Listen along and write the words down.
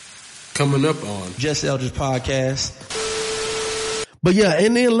coming up on JustEldredge podcast. But yeah,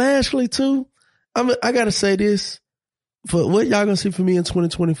 and then lastly too, I gotta say this. For what y'all gonna see from me in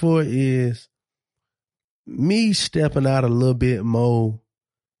 2024 is me stepping out a little bit more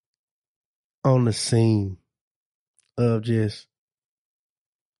on the scene of just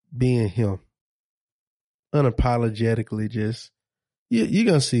being him. Unapologetically, just you're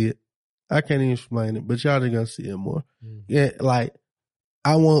gonna see it. I can't even explain it, but y'all just gonna see it more. Yeah, like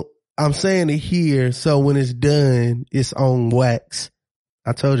I'm saying it here, so when it's done, it's on wax.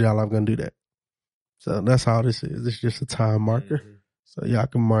 I told y'all I'm gonna do that. So that's all this is. It's just a time marker. So y'all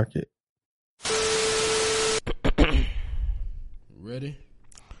can mark it. Ready?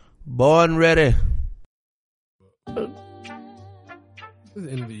 Born ready. This is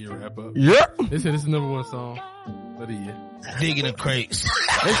the end of the year wrap up. Yep. They said this is the number one song of the year. Digging the crates.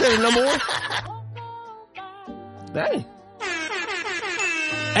 They said it's number one? Dang.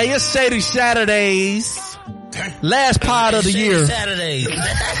 Hey, it's Sadie Saturdays. Last part of the year. Saturdays.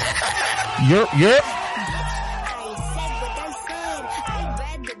 Yep.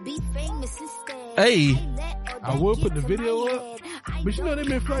 Hey. I will put the video up, but you know they've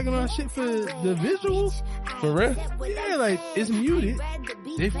been flagging our shit for the visuals. For real? Yeah, like it's muted.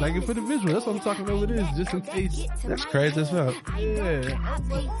 They flagging for the visual. That's what I'm talking over this, just in case. That's crazy as fuck. Yeah.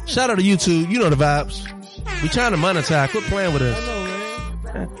 Shout out to YouTube. You know the vibes. We trying to monetize. Quit playing with us. I know,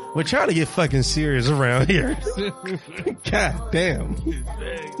 man. We're trying to get fucking serious around here. God damn.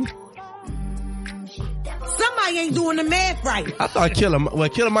 Somebody ain't doing the math right. I thought Killer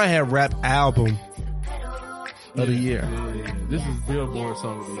might have rap album of the year. Yeah. This is Billboard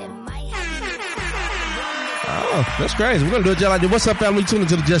song of the year. Oh, that's crazy. We're going to do it just like this. What's up, family? Tune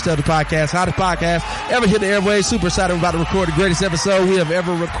into the Just Elder podcast. Hottest podcast ever hit the airwaves. Super excited. We're about to record the greatest episode we have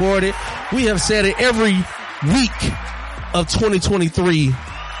ever recorded. We have said it every week of 2023,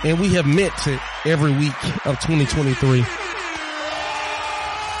 and we have meant it every week of 2023.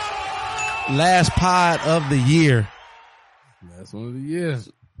 Last pod of the year. Last one of the year.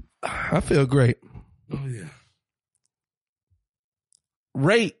 I feel great. Oh, yeah.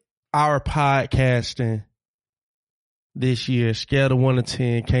 Rate our podcasting this year. Scale of 1 to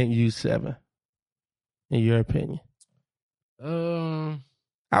 10. Can't use 7. In your opinion? I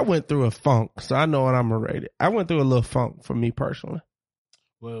went through a funk, so I know what I'm gonna rate it. I went through a little funk for me personally.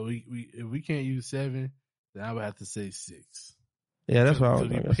 Well, if we can't use 7, then I would have to say 6. Yeah, that's what I was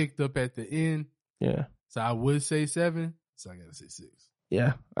thinking. thinking. Picked up at the end. Yeah. So I would say 7. So I gotta say 6.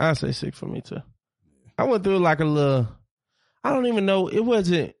 Yeah, I'd say 6 for me too. Yeah. I went through like a little. I don't even know. It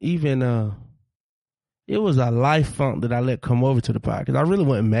wasn't even. It was a life funk that I let come over to the pod because I really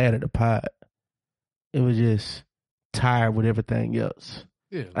wasn't mad at the pod. It was just tired with everything else.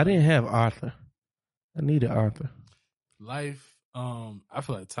 Yeah, I didn't have Arthur. I needed Arthur. Life. I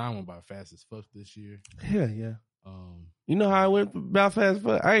feel like time went by fast as fuck this year. Hell yeah. You know how I went about fast as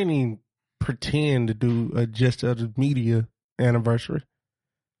fuck? I didn't even pretend to do a JustEldredge Media anniversary.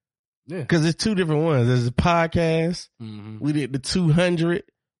 Yeah. Because it's 2 different ones. There's a podcast. Mm-hmm. We did the 200.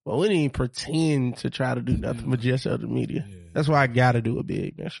 But we didn't even pretend to try to do nothing with JustEldredge Media. Yeah. That's why I got to do it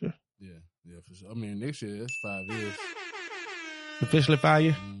big next year. Yeah, for sure. I mean, next year, that's 5 years. Officially 5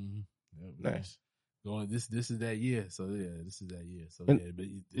 years? Mm-hmm. Yep, nice. Going, this is that year. So, yeah, this is that year. So, yeah, but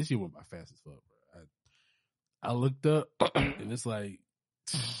this year went by fast as fuck, bro. I looked up, and it's like,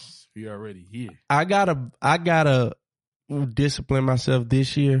 we already here. I gotta discipline myself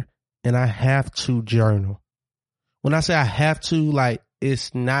this year, and I have to journal. When I say I have to, like,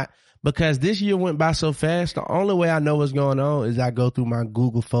 it's not, because this year went by so fast, the only way I know what's going on is I go through my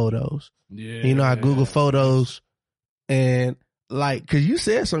Google Photos. Yeah. You know, I Google Photos, and, like, because you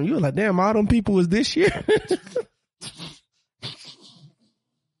said something, you were like, damn, all them people was this year.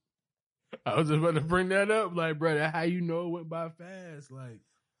 I was just about to bring that up, like, bro, that's how you know it went by fast. Like,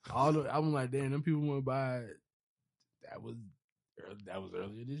 I'm like, damn, them people went by. That was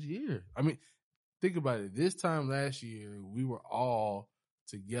earlier this year. I mean, think about it. This time last year, we were all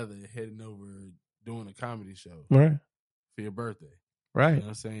together heading over doing a comedy show, right, for your birthday, right? You know what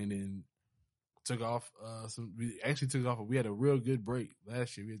I'm saying? And took off we actually took off. We had a real good break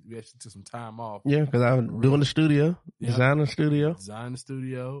last year. We actually took some time off. Yeah, because I was doing the studio, designing the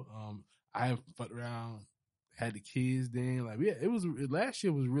studio. I have fucked around, had the kids then. Like, yeah, last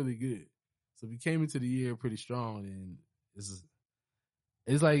year was really good. So we came into the year pretty strong, and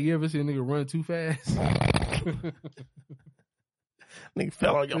it's like, you ever see a nigga run too fast? Nigga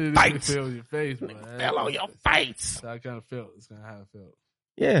fell on your face. Fell on your face, bro. Fell on your face. So I kind of felt. It's kind of how I felt.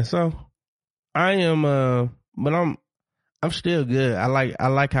 Yeah, so I am, but I'm still good. I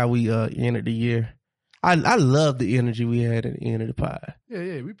like how we ended the year. I love the energy we had at the end of the pod.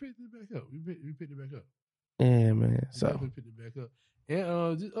 Yeah, we picked it back up. We picked it back up. Yeah, man. So we picked it back up.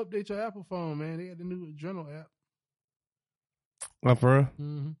 And just update your Apple phone, man. They got the new journal app. Oh, for real?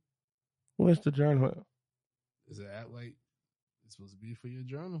 Mm-hmm. What's the journal app? It's an app like it's supposed to be for your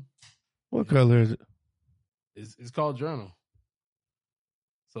journal. What color is it? It's called Journal.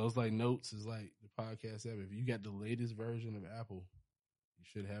 So it's like Notes is like the podcast app. If you got the latest version of Apple, you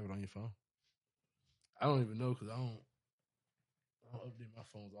should have it on your phone. I don't even know because I don't update my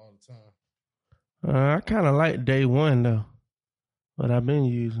phones all the time. I kind of like Day One though, what I've been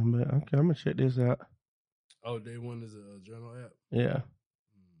using. But okay, I'm gonna check this out. Oh, Day One is a journal app? Yeah.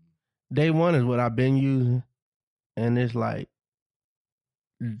 Day One is what I've been using, and it's like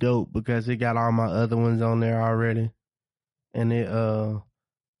dope because it got all my other ones on there already, and it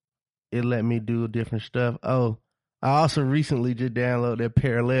let me do different stuff. Oh, I also recently just downloaded that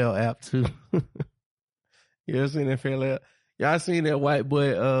Parallel app too. You ever seen that Parallel? Y'all seen that white boy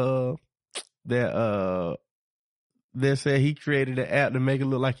that said he created an app to make it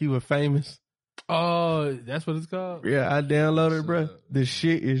look like he was famous? Oh, that's what it's called? Yeah, I downloaded it, bro. The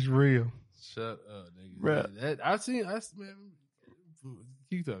shit is real. Shut up, nigga. Bro. Man,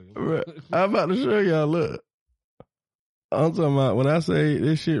 keep talking. Bro, I'm about to show y'all, look. I'm talking about when I say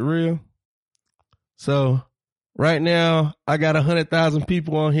this shit real. So, right now, I got 100,000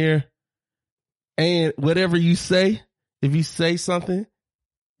 people on here. And whatever you say, if you say something,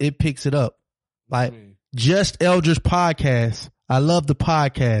 it picks it up. Like, JustEldredge podcast. I love the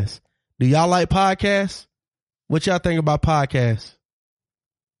podcast. Do y'all like podcasts? What y'all think about podcasts?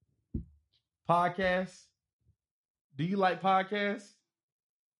 Podcasts? Do you like podcasts?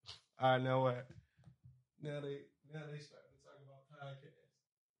 I know what. Now they start to talk about podcasts.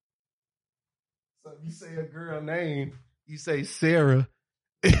 So if you say a girl name, you say Sarah.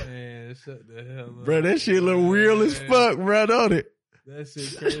 Man, shut the hell up. Bro, that shit look real as fuck, bro, don't it? That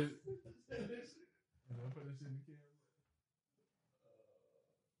shit crazy.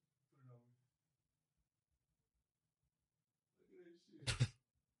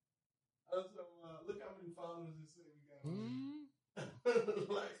 Look how many followers it said we got.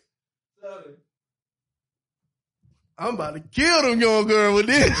 Like, I'm about to kill them young girl with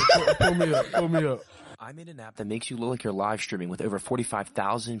this. Pull me up. I made an app that makes you look like you're live streaming with over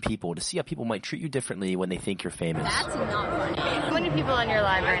 45,000 people to see how people might treat you differently when they think you're famous. That's not funny. How many people on your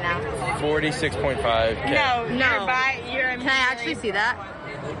live right now? 46.5K. No. You're Can I actually see that?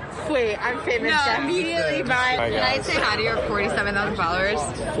 Wait, I'm famous. No, immediately by. Can I say hi to your 47,000 followers?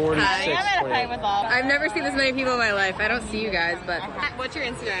 46. I'm at a fight with all. I've never seen this many people in my life. I don't see you guys, but... What's your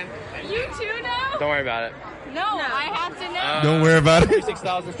Instagram? You too know? Don't worry about it. No, I have to know. Don't worry about it.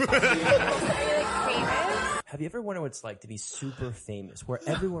 36,000. Have you ever wondered what it's like to be super famous, where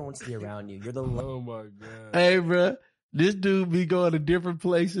everyone wants to be around you? You're the Oh my God. Hey, bro, this dude be going to different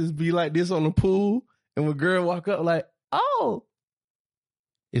places, be like this on the pool, and when girl walk up like, oh,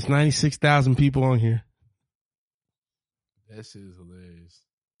 it's 96,000 people on here. That shit is hilarious.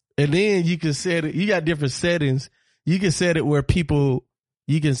 And then you can set it, you got different settings. You can set it where people,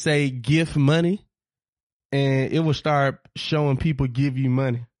 you can say gift money, and it will start showing people give you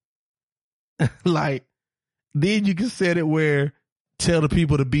money. Like, then you can set it where tell the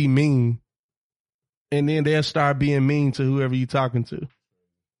people to be mean. And then they'll start being mean to whoever you're talking to.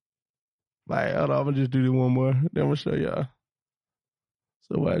 Like, hold on, I'm going to just do this one more. Then I'm going to show y'all.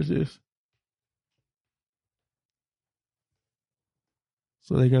 So watch this.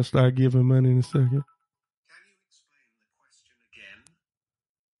 So they're going to start giving money in a second. Can you explain the question again?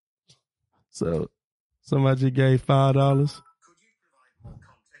 So somebody just gave $5.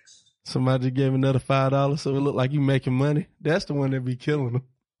 Somebody just gave another $5, so it looked like you making money. That's the one that be killing them.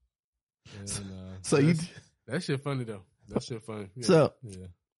 Yeah, that shit funny though. That shit funny. Yeah, so,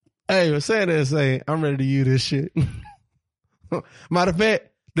 hey, saying that, I'm ready to use this shit. Matter of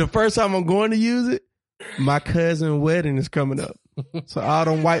fact, the first time I'm going to use it, my cousin's wedding is coming up. So all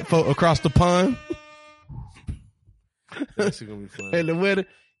them white folk across the pond. That shit gonna be funny. And the wedding,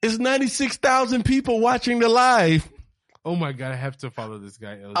 it's 96,000 people watching the live. Oh my God, I have to follow this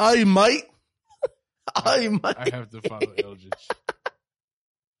guy, Eldredge. I might. I have to follow Eldredge.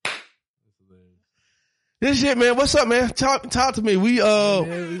 This shit, man. What's up, man? Talk to me. We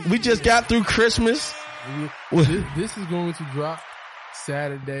just got through Christmas. This is going to drop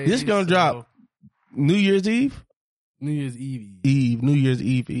Saturday. This is going to drop New Year's Eve? New Year's Eve. New Year's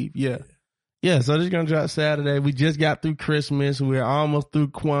Eve. Yeah. Yeah, so this is going to drop Saturday. We just got through Christmas. We're almost through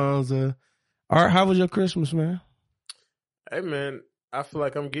Kwanzaa. Art, how was your Christmas, man? Hey, man, I feel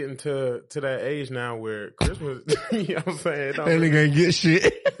like I'm getting to that age now where Christmas, you know what I'm saying? That nigga ain't get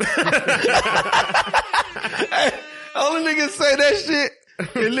shit. Hey, only niggas say that shit.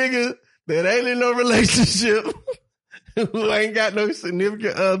 The niggas that ain't in no relationship, who ain't got no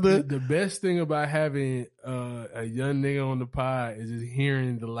significant other. The best thing about having a young nigga on the pod is just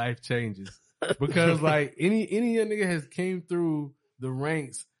hearing the life changes. Because like any young nigga has came through the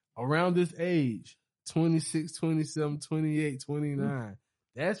ranks around this age, 26, 27, 28, 29.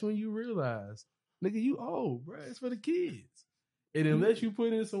 That's when you realize, nigga, you old, bro. It's for the kids. And unless you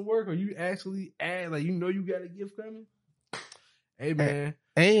put in some work or you actually add, like, you know you got a gift coming. Hey, man.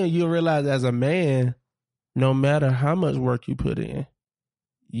 And you'll realize as a man, no matter how much work you put in,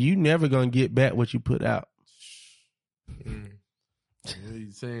 you never gonna get back what you put out. What are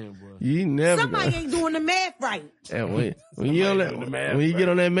you saying, boy? You never. Somebody ain't doing the math right. And when you get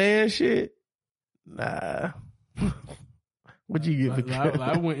on that man shit, nah. What you get for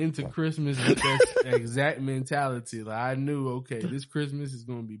I went into Christmas with that exact mentality. Like I knew, okay, this Christmas is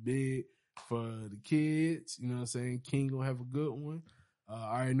gonna be big for the kids. You know what I'm saying? King gonna have a good one. I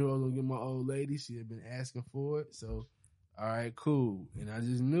already knew I was gonna get my old lady. She had been asking for it. So, all right, cool. And I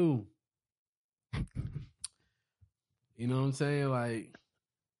just knew. You know what I'm saying? Like,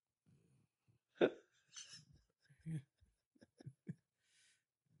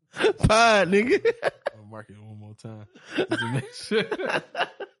 pod, nigga. I'll mark it one more time. To make sure.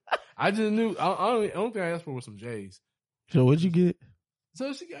 I just knew. I don't think I asked for was some J's. So what'd you get?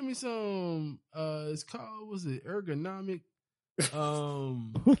 So she got me some. It's called, was it ergonomic?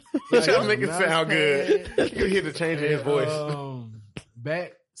 Y'all make it sound good. You can hear the change in his voice.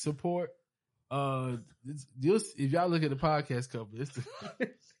 Back support. If y'all look at the podcast cover, it's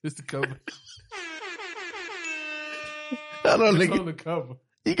the cover. I don't it's think on the cover.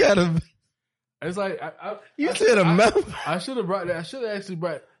 You gotta. It's like you said a mouse. I should have brought that. I should have actually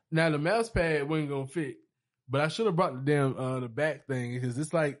brought. Now the mouse pad wasn't gonna fit, but I should have brought the damn the back thing because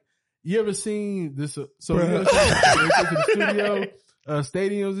it's like, you ever seen this? So you know, they go to the studio,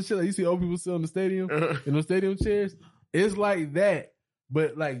 stadiums and shit. Like you see old people sit on the stadium in those stadium chairs. It's like that,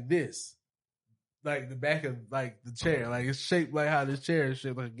 but like this. Like the back of like the chair, like it's shaped like how this chair is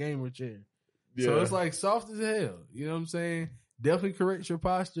shaped, like a gamer chair. Yeah. So it's like soft as hell. You know what I'm saying? Definitely corrects your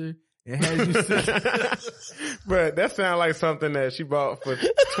posture and has you sit. But that sounds like something that she bought for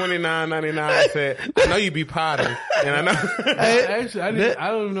 $29.99. Said, "I know you be potting," and I know. Actually, I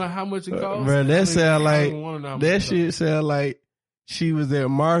don't even know how much it costs. Bro, that sound like that shit sound like she was at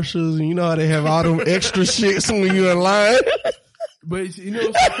Marshall's, and you know how they have all them extra shits when you in line. But you know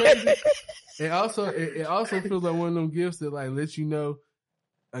what's so crazy? It also feels like one of them gifts that like lets you know,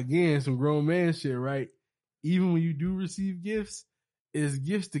 again, some grown man shit, right? Even when you do receive gifts, it's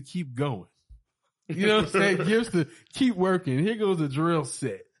gifts to keep going. You know what I'm saying? Gifts to keep working. Here goes a drill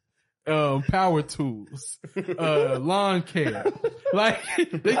set, power tools, lawn care. Like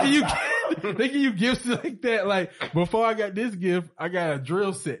they give you gifts like that. Like before I got this gift, I got a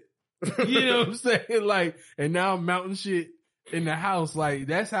drill set. You know what I'm saying? Like, and now I'm mounting shit in the house. Like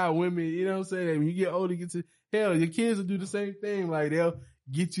that's how women, you know what I'm saying? When you get older, hell, your kids will do the same thing. Like they'll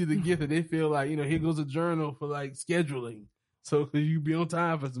get you the gift and they feel like, you know, here goes a journal for like scheduling. So you be on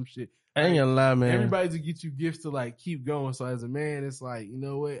time for some shit. I ain't gonna lie, man. Everybody just get you gifts to like keep going. So as a man, it's like, you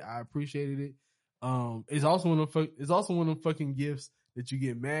know what? I appreciated it. It's also one of them fucking gifts that you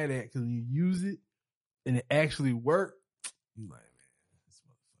get mad at because when you use it and it actually worked, you like, man, this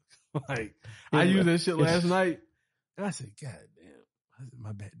motherfucker. Like I used that shit last night. And I said, God damn,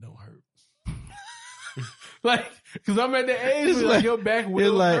 my back don't hurt. Like, cause I'm at the age where like your back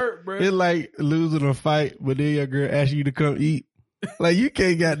will hurt, bro. It's like losing a fight, but then your girl asks you to come eat. Like you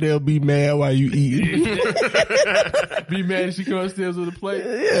can't goddamn be mad while you eating. Be mad if she comes upstairs with a plate.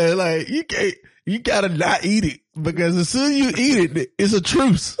 Yeah, like you gotta not eat it because as soon as you eat it, it's a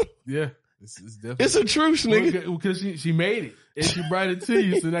truce. Yeah. It's definitely. It's a truce, nigga. Because she made it and she brought it to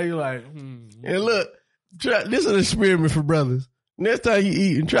you, so now you're like, And look, this is an experiment for brothers. Next time you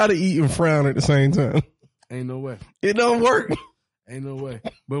eat, and try to eat and frown at the same time. Ain't no way. It don't work. Ain't no way.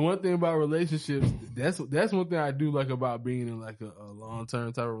 But one thing about relationships, that's one thing I do like about being in like a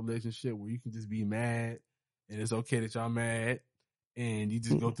long-term type of relationship where you can just be mad and it's okay that y'all mad and you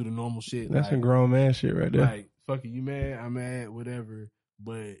just go through the normal shit. That's like, some grown man shit right there. Like, fuck it, you mad, I'm mad, whatever.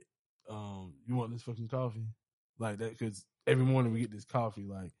 But you want this fucking coffee? Like that, because every morning we get this coffee.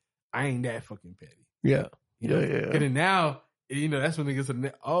 Like, I ain't that fucking petty. Yeah. You know? Yeah. And then now, you know, that's when it gets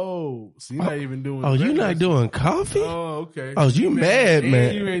to so you're not even doing. Oh, you not doing coffee? Oh, okay. Oh, you mad,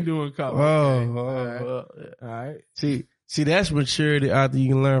 man? You ain't doing coffee. Oh, okay. All right. See, that's maturity after you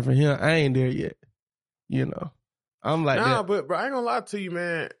can learn from him. I ain't there yet. You know, I'm like that. But I ain't gonna lie to you,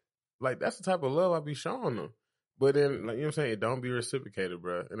 man. Like that's the type of love I be showing them. But then, like, you know what I'm saying? It don't be reciprocated,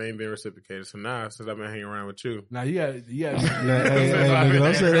 bro. It ain't been reciprocated. So now, since I've been hanging around with you. Now you got. Nigga,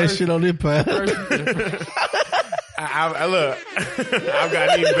 don't say that shit on this pod. I look, I've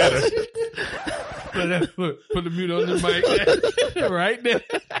got even better. Put the mute on the mic right there.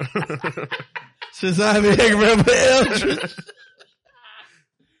 Since I've been hanging around with Eldredge.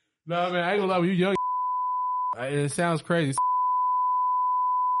 No, man, I ain't gonna lie, when you young, it sounds crazy.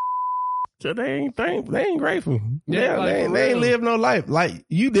 So they ain't grateful. Yeah, like, they ain't live no life. Like,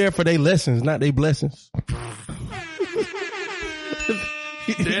 you there for their lessons, not their blessings.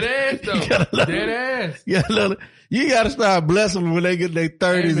 Dead ass though. Dead ass. You gotta start blessing them when they get their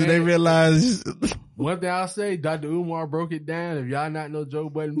 30s and they realize. One thing I'll say, Dr. Umar broke it down. If y'all not know Joe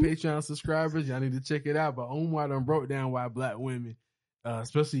Budden Patreon subscribers, y'all need to check it out. But Umar done broke down why black women,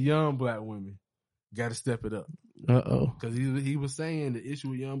 especially young black women, gotta step it up. Cause he was saying the issue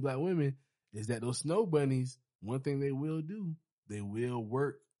with young black women is that those snow bunnies, one thing they will do, they will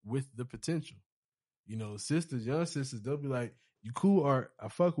work with the potential. You know, sisters, young sisters, they'll be like, you cool, Art, I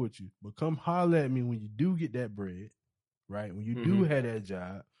fuck with you, but come holler at me when you do get that bread, right? When you do have that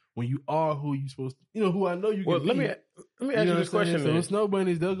job, when you are who you supposed to, you know, who I know you can be. Let me ask you this question. So the snow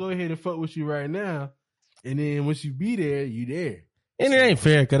bunnies, they'll go ahead and fuck with you right now, and then once you be there, you there. And it ain't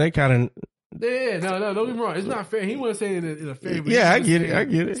fair, cause they kind of. Yeah, no, don't get me wrong. It's not fair. He wasn't saying it in a favor. Yeah, I get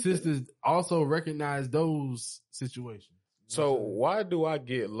it. Sisters also recognize those situations. So why do I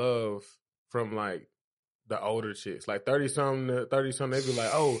get love from like the older chicks, like 30-something, they be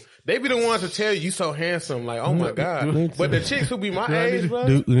like, oh, they be the ones to tell you so handsome, like, oh my God. But the chicks who be my age, bro.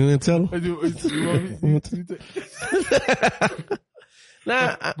 You didn't tell them?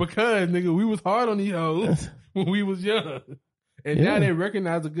 Because, nigga, we was hard on these hoes when we was young. And now they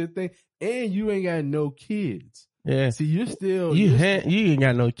recognize a good thing. And you ain't got no kids. Yeah. See, you ain't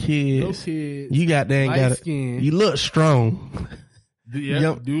got no kids. No kids. You got skin. You look strong.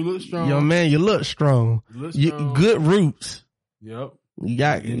 Yeah, do look strong. Young man, you look strong. Good roots. Yep. You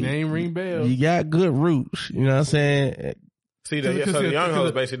got your name ring bells. You got good roots. You know what I'm saying? See, so the young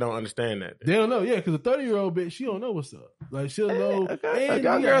hoes basically don't understand that. They don't know, yeah, because a 30-year-old bitch, she don't know what's up. Like, she'll know. A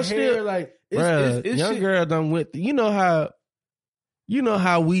young girl still, like, young girl done with. You know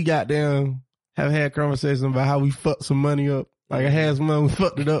how we got down, have had conversations about how we fucked some money up. Like, I had some money, we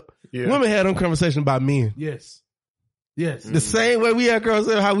fucked it up. Yeah. Women had them conversations about men. Yes. The same way we had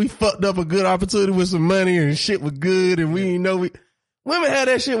conversations how we fucked up a good opportunity with some money and shit was good and we didn't know women had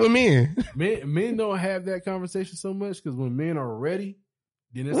that shit with men. Men don't have that conversation so much because when men are ready,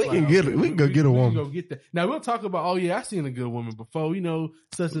 then it's we can go get a woman. Go get that. Now we'll talk about, oh yeah, I seen a good woman before, you know,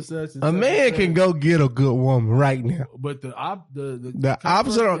 such and such. And a man can go get a good woman right now. But the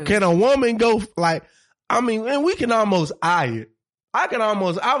opposite, can a woman go like, I mean, and we can almost eye it. I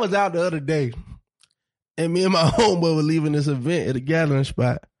was out the other day and me and my homeboy were leaving this event at a gathering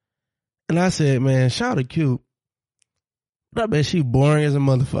spot. And I said, man, shawty cute. But I bet she boring as a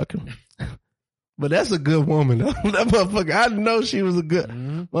motherfucker. But that's a good woman, though. That motherfucker, I know she was a good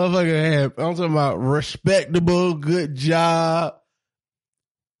motherfucker. I'm talking about respectable, good job,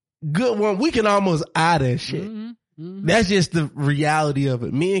 good one. We can almost eye that shit. That's just the reality of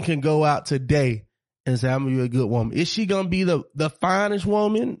it. Men can go out today and say, I'm gonna be a good woman. Is she gonna be the finest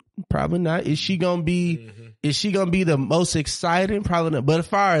woman? Probably not. Is she gonna be the most exciting? Probably not. But as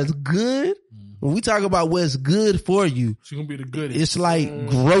far as good, when we talk about what's good for you, she's gonna be the goodest. It's like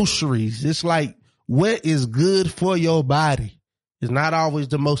groceries. It's like what is good for your body. It's not always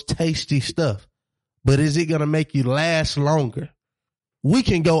the most tasty stuff, but is it gonna make you last longer? We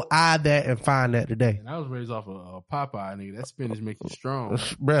can go eye that and find that today. And I was raised off a Popeye, nigga. That spinach make you strong.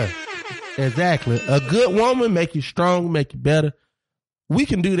 Bruh. Exactly. A good woman make you strong, make you better. We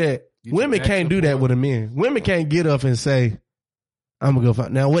can do that. Women can't do that with a man. Women can't get up and say, I'm gonna go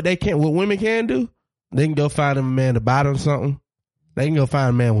find. Now what women can do, they can go find a man to buy them something. They can go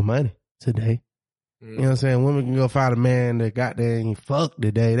find a man with money today. You know what I'm saying? Women can go find a man that got there and fuck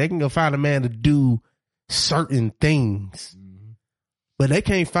today. They can go find a man to do certain things. But they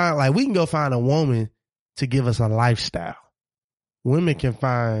can't find, like, we can go find a woman to give us a lifestyle. Women can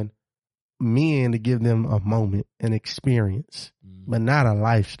find men to give them a moment, an experience, but not a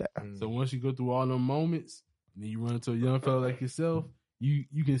lifestyle. So once you go through all them moments, and then you run into a young fella like yourself, you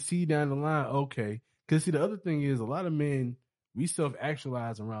can see down the line, okay. Because see, the other thing is, a lot of men, we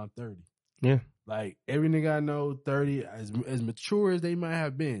self-actualize around 30. Yeah. Like, every nigga I know, 30, as mature as they might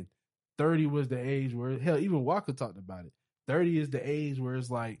have been, 30 was the age where, hell, even Walker talked about it. 30 is the age where it's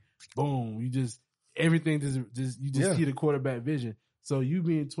like, boom, everything see the quarterback vision. So you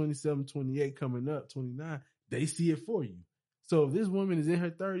being 27, 28 coming up, 29, they see it for you. So if this woman is in her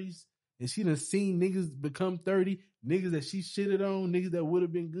 30s and she done seen niggas become 30, niggas that she shitted on, niggas that would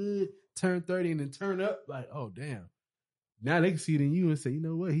have been good, turn 30 and then turn up. Like, oh damn. Now they can see it in you and say, you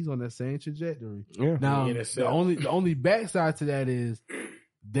know what, he's on that same trajectory. Yeah. Now the only backside to that is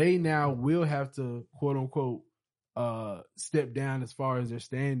they now will have to quote unquote step down as far as their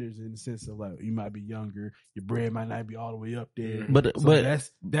standards in the sense of like you might be younger, your bread might not be all the way up there. But that's what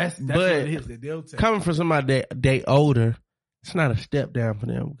it is that they'll take. Coming from somebody they older, it's not a step down for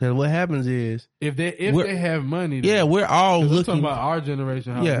them because what happens is if they have money, yeah, we're all looking talking about our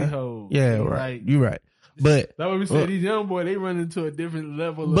generation. How we hold, right. Like, You're right. But that's what we said. These young boys, they run into a different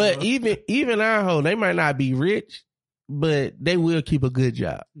level. But even our hoe, they might not be rich, but they will keep a good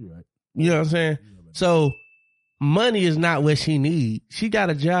job. Right. You know what I'm saying? So money is not what she needs. She got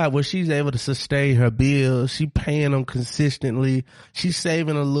a job where she's able to sustain her bills. She paying them consistently. She's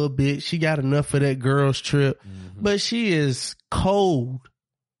saving a little bit. She got enough for that girl's trip, but she is cold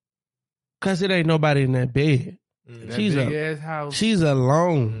because it ain't nobody in that bed. She's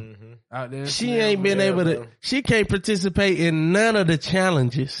alone. Out there, she ain't been able to. She can't participate in none of the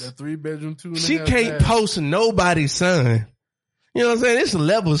challenges. That 3-bedroom, 2.5 She can't post nobody's son. You know what I'm saying? There's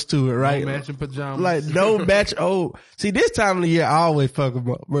levels to it, right? No matching pajamas. Like no match. Oh, see, this time of the year, I always fuck them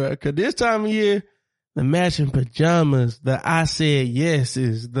up, bro. Cause this time of year, the matching pajamas, the I said yes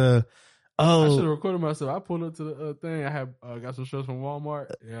is the. I should have recorded myself. I pulled up to the thing. I got some shirts from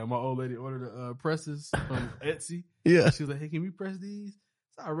Walmart. Yeah, my old lady ordered the presses from Etsy. Yeah, she was like, "Hey, can we press these?"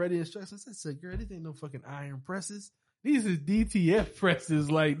 So I read the instructions. I said, "Girl, these ain't no fucking iron presses. These is DTF presses.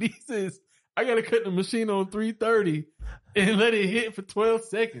 Like these is. I gotta cut the machine on 330 and let it hit for 12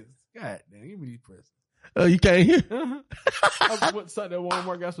 seconds. God damn, give me these presses." Oh, you can't hear? I went inside that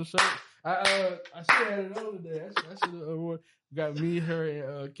Walmart, got some shirts. I should have had it over there. I should have got me, her,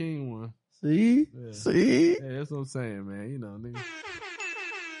 and King one. See? Yeah. See? Yeah, that's what I'm saying, man. You know, nigga.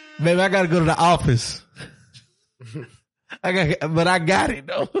 Baby, I gotta go to the office. But I got it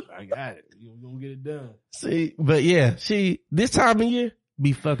though. I got it. You gonna get it done. See, but yeah, this time of year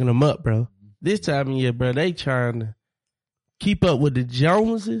be fucking them up, bro. This time of year, bro, they trying to keep up with the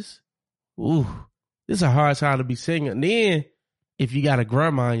Joneses. Ooh, it's a hard time to be singing. Then, if you got a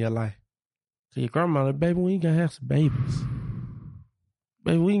grandma in your life, so your grandma like, baby, we ain't gonna have some babies.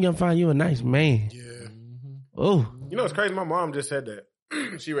 Baby, we ain't gonna find you a nice man. Yeah. Oh. You know what's crazy? My mom just said that.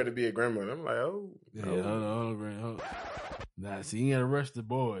 She ready to be a grandmother. I'm like, oh. Yeah, hold on. Nah, see, you ain't gotta rush the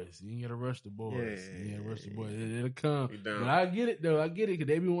boys. You ain't gotta rush the boys. Yeah. You ain't gotta rush the boys. It'll come. But I get it, though. I get it, because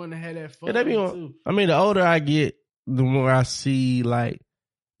they be wanting to have that fun, too. I mean, the older I get, the more I see, like,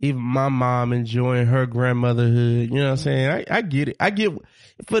 even my mom enjoying her grandmotherhood. You know what I'm saying? I get it. I get,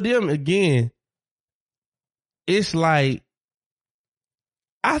 for them, again, it's like,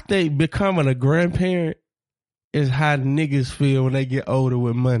 I think becoming a grandparent is how niggas feel when they get older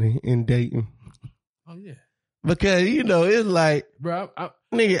with money and dating. Oh, yeah. Because, you know, it's like, bro,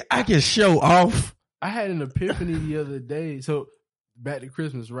 nigga, I can show off. I had an epiphany the other day. So, back to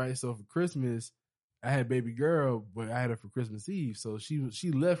Christmas, right? So, for Christmas, I had baby girl, but I had her for Christmas Eve. So,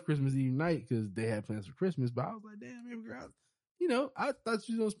 she left Christmas Eve night because they had plans for Christmas. But I was like, damn, baby girl, you know, I thought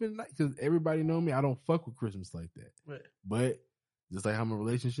she was going to spend the night because everybody know me. I don't fuck with Christmas like that. Right. But just like I'm a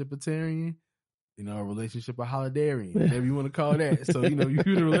relationship-atarian, you know, a relationship-a-holidarian, whatever you want to call that. So, you know, you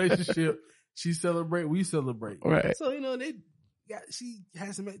in a relationship, she celebrate, we celebrate. Right. So, you know, she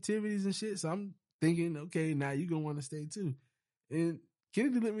had some activities and shit. So I'm thinking, okay, now you going to want to stay too. And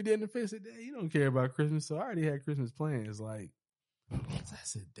Kennedy looked me dead in the face and said, Dad, you don't care about Christmas. So I already had Christmas plans. Like, I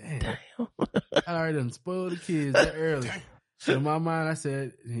said, damn. I already done spoiled the kids that early. So in my mind, I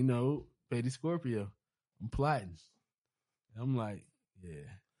said, you know, baby Scorpio, I'm plotting. I'm like,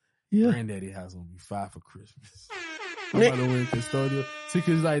 yeah. Granddaddy house gonna be fire for Christmas. I'm about to win custodial. See,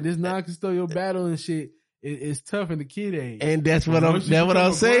 cause like this non-custodial battle and shit, it's tough in the kid age. And that's what I'm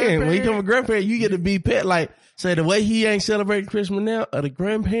saying. When you become a grandparent, you get to be pet. Like, say the way he ain't celebrating Christmas now, or the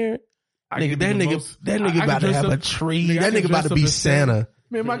grandparent, that nigga about to have a tree. That nigga about to be Santa.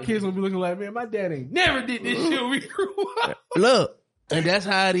 Man, my kids gonna be looking like, man, my dad ain't never did this shit when we grew up. Look, and that's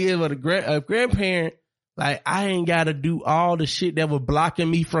how it is with a grandparent. Like, I ain't got to do all the shit that was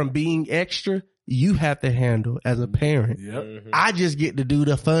blocking me from being extra. You have to handle as a parent. Yep. I just get to do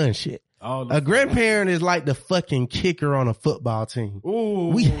the fun shit. A grandparent is like the fucking kicker on a football team. Ooh,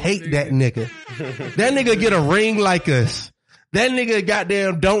 we hate that nigga. That nigga get a ring like us. That nigga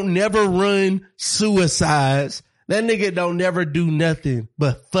goddamn don't never run suicides. That nigga don't never do nothing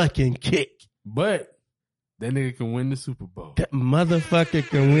but fucking kick. But that nigga can win the Super Bowl. That motherfucker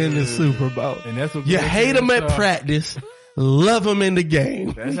can win the Super Bowl. And that's what you hate him at practice. love them in the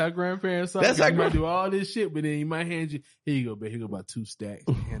game. That's how grandparents are. That's how you might do all this shit, but then you might hand you, here you go, babe. Here go about 2 stacks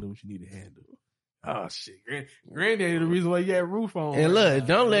to handle what you need to handle. Oh shit, granddaddy, the reason why you got roof on. And look,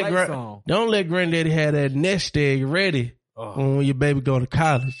 don't let granddaddy have that nest egg ready when your baby go to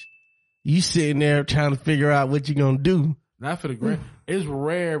college. You sitting there trying to figure out what you gonna do. Not for the it's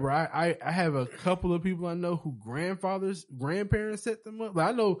rare, bro. I have a couple of people I know who grandparents set them up. Like,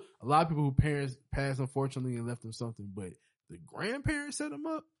 I know a lot of people who parents passed unfortunately and left them something, but the grandparents set them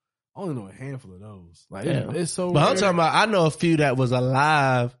up. I only know a handful of those. Like it's so. But rare. I'm talking about. I know a few that was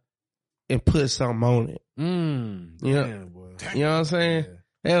alive and put something on it. Boy. You know what I'm saying? Yeah.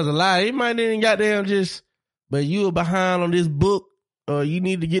 That was a lie. He might didn't goddamn just, but you were behind on this book, or you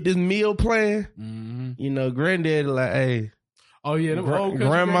need to get this meal plan. Mm-hmm. You know, granddaddy like, hey. Oh yeah, them old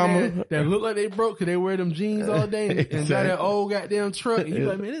grandmama that look like they broke because they wear them jeans all day and got that old goddamn truck. And you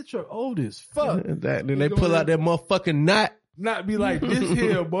like, man, this truck old as fuck. Then they pull out that motherfucking knot. Not be like this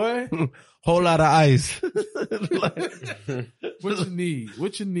here, boy. Whole lot of ice. What you need?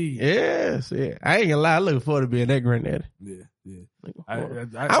 What you need? Yes, yeah. I ain't gonna lie. I'm looking forward to being that granddaddy. Yeah, yeah.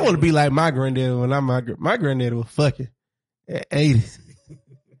 I want to be like my granddaddy when I'm my granddaddy was fucking at 80.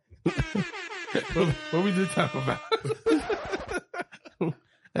 What we just talking about?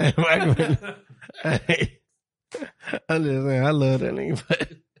 I'm just saying, I love that nigga, but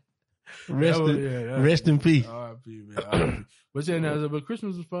rest in peace. R.I.P. man. R.I.P. But yeah, now, but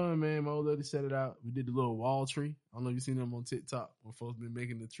Christmas was fun, man. My old lady set it out. We did the little wall tree. I don't know if you seen them on TikTok when folks been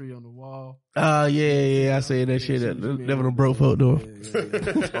making the tree on the wall. Yeah. I say that shit. That never broke folk door. Yeah.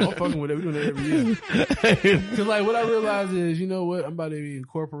 I'm fucking with it. We doing it every year. Cause like what I realized is, you know what? I'm about to be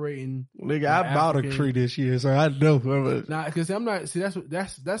incorporating. Nigga, I bought a tree this year, so I know. Nah, cause I'm not. See,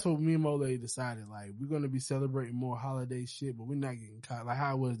 that's what me and my old lady decided. Like we're gonna be celebrating more holiday shit, but we're not getting caught. Like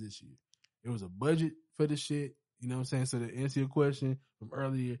how it was this year. It was a budget for the shit. You know what I'm saying? So to answer your question from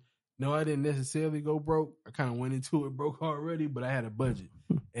earlier, no, I didn't necessarily go broke. I kind of went into it broke already, but I had a budget.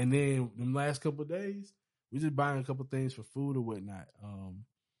 And then the last couple of days, we just buying a couple of things for food or whatnot.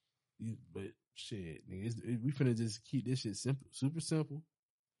 But shit, nigga, we finna just keep this shit simple, super simple,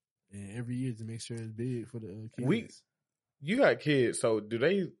 and every year to make sure it's big for the kids. You got kids, so do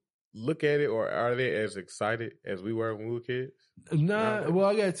they look at it or are they as excited as we were when we were kids? Nah, well,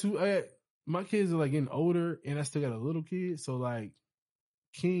 I got two. My kids are like getting older, and I still got a little kid. So like,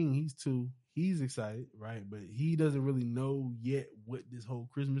 King, he's 2. He's excited, right? But he doesn't really know yet what this whole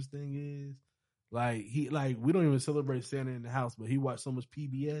Christmas thing is. Like we don't even celebrate Santa in the house, but he watched so much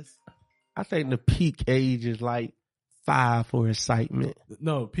PBS. I think the peak age is like 5 for excitement.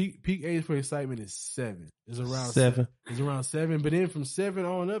 No, peak age for excitement is 7. It's around 7. It's around 7. But then from 7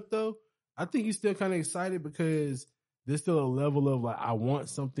 on up, though, I think he's still kind of excited because there's still a level of like, I want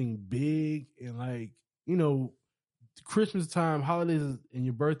something big, and like, you know, Christmas time, holidays, and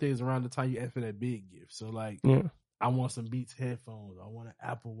your birthday is around the time you ask for that big gift. So like, I want some Beats headphones. I want an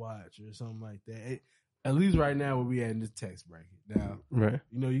Apple Watch or something like that. At least right now, where we at in this tax bracket. Now, right?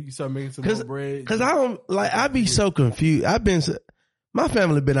 You know, you can start making some more bread. Because I don't like. I be so confused. My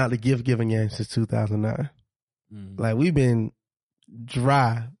family been out the gift giving game since 2009. Mm-hmm. Like we've been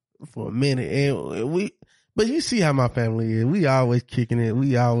dry for a minute, and but you see how my family is. We always kicking it.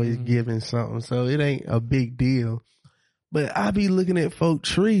 We always giving something. So it ain't a big deal. But I be looking at folk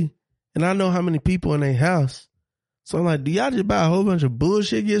tree, and I know how many people in their house. So I'm like, do y'all just buy a whole bunch of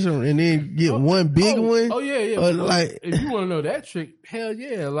bullshit gifts and then get one big one? Oh yeah. Or like, if you want to know that trick, hell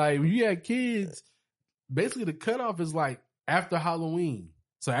yeah. Like when you had kids, basically the cutoff is like after Halloween.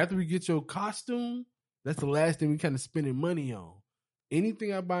 So after we get your costume, that's the last thing we kind of spending money on.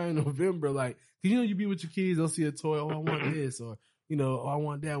 Anything I buy in November, like, you know, you be with your kids, they'll see a toy, oh, I want this, or, you know, oh, I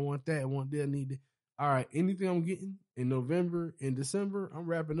want that, I want that, I want that, I need that. All right, anything I'm getting in November and December, I'm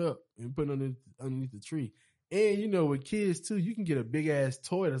wrapping up and putting underneath the tree. And, you know, with kids, too, you can get a big-ass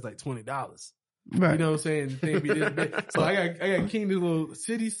toy that's like $20. Right. You know what I'm saying? The thing be this big. So I got King this little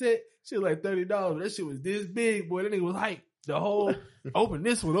city set, shit like $30. That shit was this big, boy. That nigga was hype. The whole, open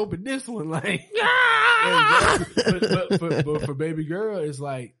this one, like, but for baby girl, it's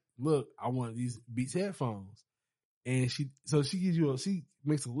like, look, I want these Beats headphones. And she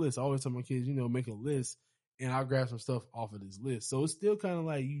makes a list. I always tell my kids, you know, make a list and I'll grab some stuff off of this list. So it's still kind of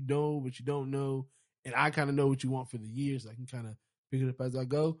like, you know, but you don't know. And I kind of know what you want for the year, so I can kind of pick it up as I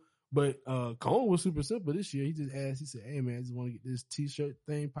go. But Cone was super simple this year. He just asked, he said, hey man, I just want to get this t-shirt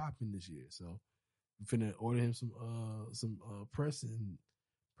thing popping this year. So I'm finna order him some press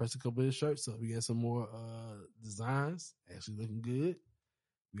a couple of his shirts up. We got some more designs actually looking good.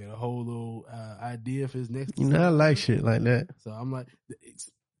 We got a whole little idea for his next design. You know, I like shit like that. So I'm like,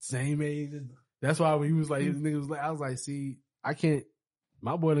 same age That's why when he was like, his nigga was like, I was like, see, I can't.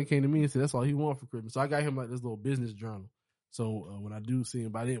 My boy then came to me and said that's all he want for Christmas. So I got him like this little business journal. So when I do see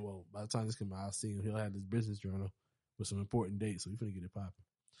him by the time this comes out, I'll see him. He'll have this business journal with some important dates. So we finna get it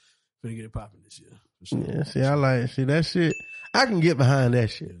popping. This year. For sure. Yeah, see, that shit. I can get behind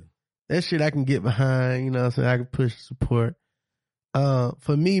that shit. Yeah. That shit I can get behind. You know what I'm saying? I can push support.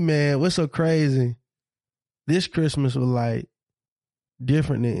 For me, man, what's so crazy? This Christmas was like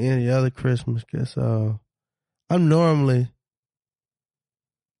different than any other Christmas because I'm normally.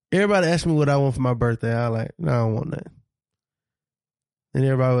 Everybody asks me what I want for my birthday. I'm like, no, I don't want that. And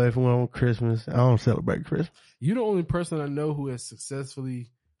everybody like, if I want Christmas, I don't celebrate Christmas. You're the only person I know who has successfully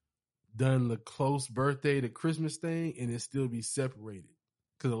done the close birthday to Christmas thing and it still be separated.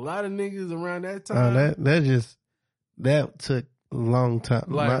 Because a lot of niggas around that time. That took a long time.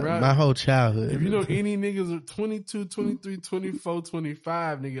 Like my whole childhood. If you know any niggas are 22, 23, 24,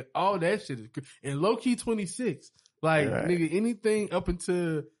 25, nigga, all that shit is good. And low key 26. Like, right. Nigga, anything up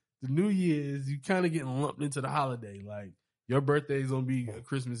until the New Year's, you kind of getting lumped into the holiday. Like, your birthday is going to be a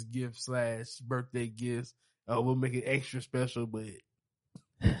Christmas gift / birthday gifts. We'll make it extra special, but.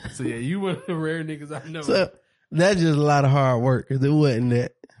 So, yeah, you one of the rare niggas I know. So, that's just a lot of hard work because it wasn't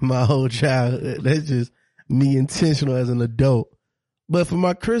that my whole childhood. That's just me intentional as an adult. But for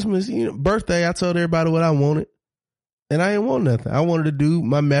my Christmas, birthday, I told everybody what I wanted. And I didn't want nothing. I wanted to do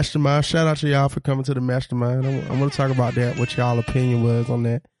my mastermind. Shout out to y'all for coming to the mastermind. I want to talk about that, what y'all opinion was on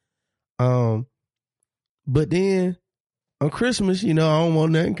that. But then on Christmas, I don't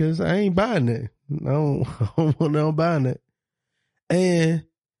want nothing because I ain't buying that. I don't want no buying that. And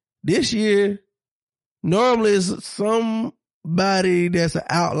this year, normally it's somebody that's an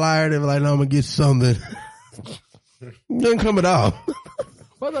outlier that's like, no, I'm going to get something. Doesn't come at all.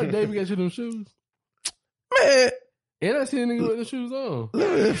 Why thought David got you them shoes? Man. And I see a nigga with the shoes on.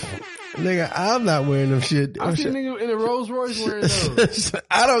 Nigga, I'm not wearing them shit. I see a nigga in a Rolls Royce wearing those.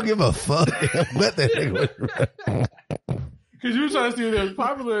 I don't give a fuck what that nigga Cause you were trying to see if they're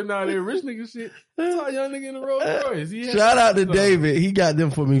popular or not. They're rich nigga shit. I saw a young nigga in a Rolls Royce. Shout out to David. He got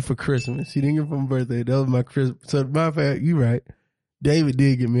them for me for Christmas. He didn't get them for my birthday. That was my Christmas. So, matter of fact, you right. David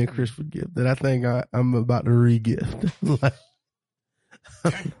did get me a Christmas gift that I think I'm about to re-gift. Like,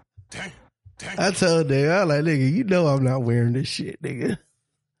 I told David, I was like, nigga, I'm not wearing this shit, nigga.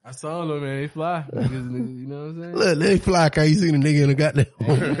 I saw them, man. They fly. Niggas, you know what I'm saying? Look, they fly. Cause you seen a nigga in the goddamn.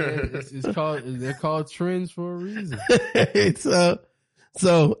 They're called trends for a reason.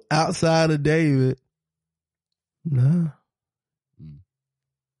 So outside of David, nah.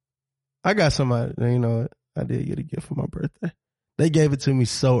 I got somebody, I did get a gift for my birthday. They gave it to me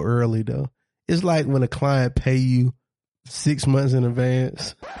so early though. It's like when a client pay you 6 months in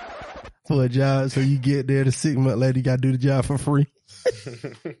advance for a job. So you get there, the 6 month later, you got to do the job for free.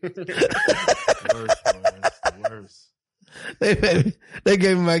 Worse. They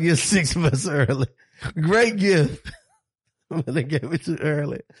gave me my gift 6 months early. Great gift. But they gave it too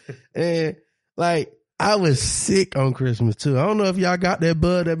early. And like, I was sick on Christmas too. I don't know if y'all got that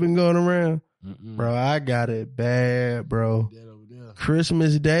bud that been going around. Mm-mm. Bro, I got it bad, bro.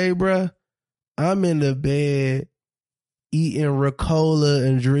 Christmas Day, bro, I'm in the bed eating Ricola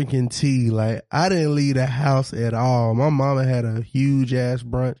and drinking tea. Like, I didn't leave the house at all. My mama had a huge ass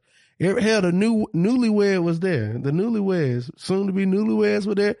brunch. Hell, the newlywed was there. The newlyweds, soon to be newlyweds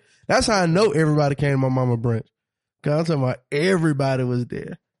were there. That's how I know everybody came to my mama brunch. Cause I'm talking about everybody was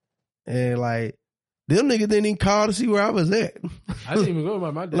there. And like, them niggas didn't even call to see where I was at. I didn't even go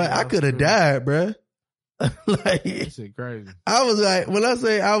by my dad. Like, I could have died, bruh. Like, that shit crazy. I was like, when I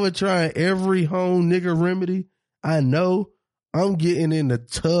say I was trying every home nigga remedy, I know I'm getting in the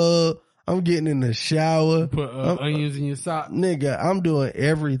tub. I'm getting in the shower. Put onions in your sock. Nigga, I'm doing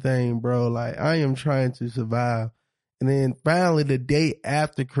everything, bro. Like, I am trying to survive. And then finally, the day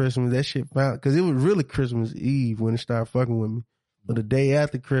after Christmas, that shit because it was really Christmas Eve when it started fucking with me. But the day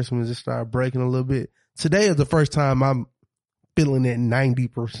after Christmas, it started breaking a little bit. Today is the first time I'm feeling at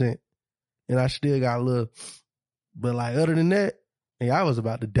 90%. And I still got a little, but like other than that, I was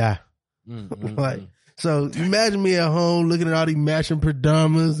about to die. Like, so imagine me at home looking at all these matching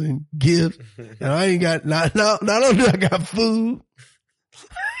pajamas and gifts. And I ain't got, not only I got food,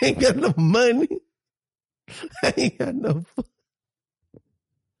 I ain't got no money. I ain't got no food.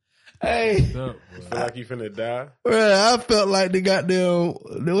 Hey. You feel like you finna die? Bro, I felt like the goddamn,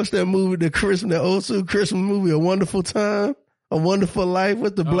 what's that movie, that old school Christmas movie, A Wonderful Time? A Wonderful Life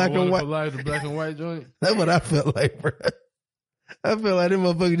with the black and white. Life, the black and white joint. That's what I felt like, bro. I felt like them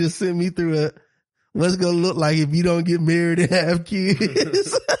motherfuckers just sent me through what's gonna look like if you don't get married and have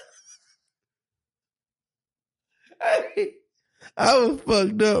kids. I was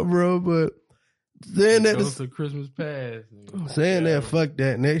fucked up, bro, but saying that goes to Christmas past. Saying that, fuck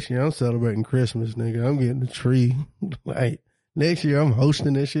that. Next year, I'm celebrating Christmas, nigga. I'm getting the tree. Like, next year, I'm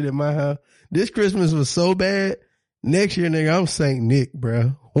hosting that shit at my house. This Christmas was so bad. Next year, nigga, I'm Saint Nick,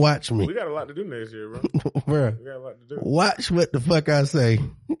 bro. Watch me. We got a lot to do next year, bro. Bro, We got a lot to do. watch what the fuck I say.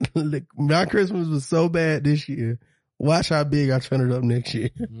 My Christmas was so bad this year. Watch how big I turn it up next year.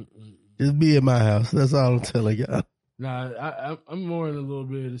 Just be in my house. That's all I'm telling y'all. Nah, I'm more in a little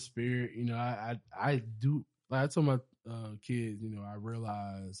bit of the spirit. You know, I do. Like I told my kids, you know, I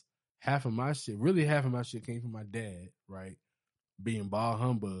realized half of my shit came from my dad, right? Being ball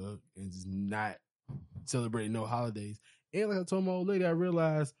humbug and just not celebrating no holidays. And like I told my old lady, I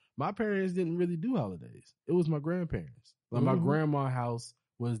realized my parents didn't really do holidays. It was my grandparents. Like my grandma's house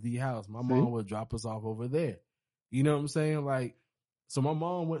was the house. My mom would drop us off over there. You know what I'm saying? Like, so my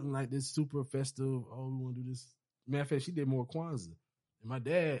mom wasn't like this super festive, oh, we want to do this. Matter of fact, she did more Kwanzaa. And my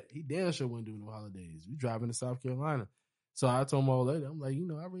dad, he damn sure wouldn't do no holidays. We driving to South Carolina. So I told my old lady, I'm like, you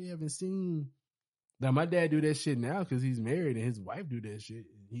know, I really haven't seen. Now my dad do that shit now because he's married and his wife do that shit.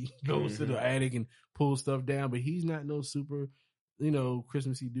 He goes to the attic and pulls stuff down, but he's not no super, you know,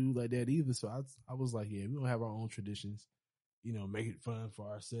 Christmassy dude like that either. So I was like, yeah, we don't have our own traditions, you know, make it fun for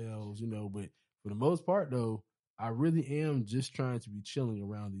ourselves, you know. But for the most part, though, I really am just trying to be chilling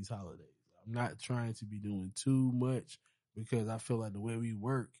around these holidays. I'm not trying to be doing too much because I feel like the way we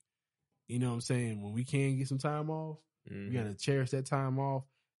work, you know what I'm saying, when we can get some time off, we got to cherish that time off.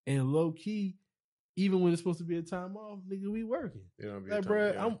 And low key, even when it's supposed to be a time off, nigga, we working. Like,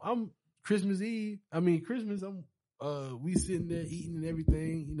 bro, I'm Christmas Eve. I mean, Christmas, we sitting there eating and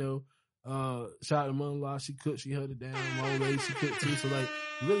everything, you know. Shout out to mother-in-law, she cooked, she held it down. My old lady, she cooked too. So, like,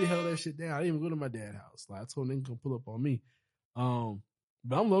 really held that shit down. I didn't even go to my dad's house. Like, I told them they can pull up on me.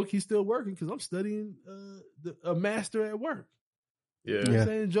 But I'm low-key still working because I'm studying a master at work. Yeah. You know what I'm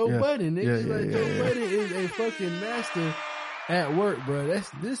saying? Joe Budden, nigga. Joe Budden is a fucking master at work, bro.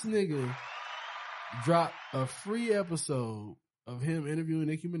 This nigga dropped a free episode of him interviewing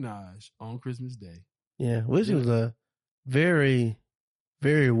Nicki Minaj on Christmas Day. Yeah, which was a very,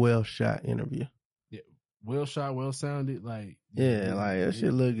 very well shot interview. Yeah, well shot, well sounded. Like that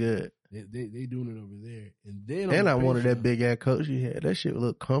shit look good. They doing it over there, and then I wanted that big ass coat she had. That shit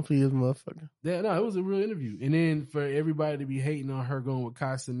look comfy as motherfucker. Yeah, no, it was a real interview. And then for everybody to be hating on her going with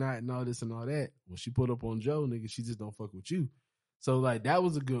Casa Knott and all this and all that, when she put up on Joe, nigga, she just don't fuck with you. So like that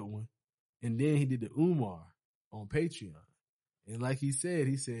was a good one. And then he did the Umar on Patreon. And like he said,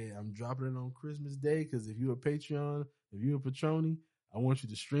 I'm dropping it on Christmas Day because if you're a Patreon, if you're a Patroni, I want you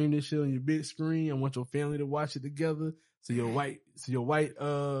to stream this shit on your big screen. I want your family to watch it together so your white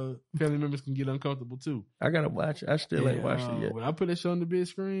family members can get uncomfortable too. I gotta watch it. I still ain't watched it yet. When I put that shit on the big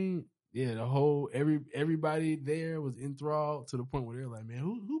screen, yeah, the whole everybody there was enthralled to the point where they're like, man,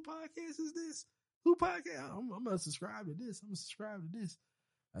 who podcast is this? Who podcast? I'm gonna subscribe to this. I'm gonna subscribe to this.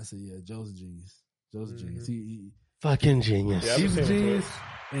 I said, yeah, Joe's a genius. Joe's a genius. He fucking genius. Yeah, he's a genius.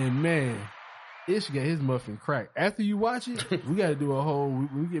 And man, Ish got his muffin cracked. After you watch it, we got to do a whole.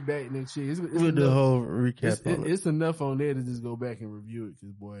 When we get back next year, we'll do a whole recap. It's enough on there to just go back and review it.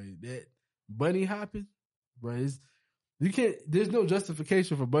 Because boy, that bunny hopping, bro, you can't. There's no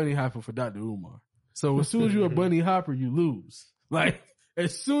justification for bunny hopping for Dr. Umar. So as soon as you're a bunny hopper, you lose. Like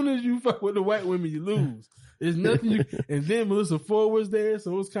as soon as you fuck with the white women, you lose. There's nothing. And then Melissa Ford was there,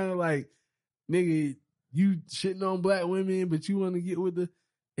 so it was kind of like, nigga, you shitting on black women, but you want to get with the.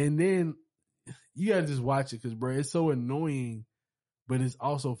 And then you gotta just watch it because, bro, it's so annoying, but it's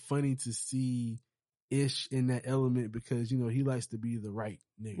also funny to see Ish in that element because, you know, he likes to be the right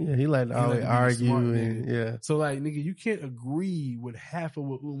nigga. Yeah, he like to always argue. And, yeah. So, like, nigga, you can't agree with half of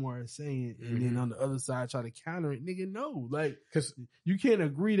what Umar is saying and then on the other side try to counter it. Nigga, no. Like, because you can't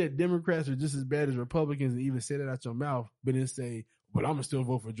agree that Democrats are just as bad as Republicans and even say that out your mouth, but then say, but I'm gonna still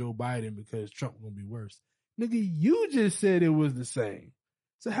vote for Joe Biden because Trump gonna be worse. Nigga, you just said it was the same.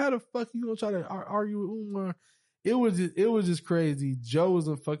 So how the fuck you gonna try to argue with Umar? It was just crazy. Joe was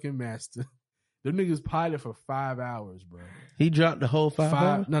a fucking master. Them niggas potted for 5 hours, bro. He dropped the whole 5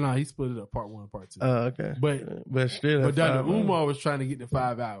 hours? No, he split it up, part 1 and part 2. Oh, okay. But still, but Dr. Umar was trying to get to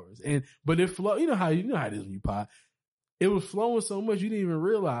 5 hours, but it flowed. You know how it is when you pot. It was flowing so much you didn't even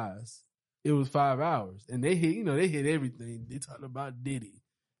realize it was 5 hours, and they hit everything. They talked about Diddy,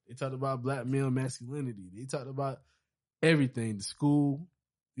 they talked about black male masculinity, they talked about everything. The school,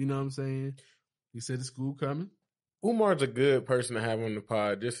 you know what I'm saying? He said the school coming. Umar's a good person to have on the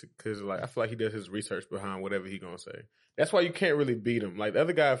pod just because, like, I feel like he does his research behind whatever he gonna say. That's why you can't really beat him. Like, the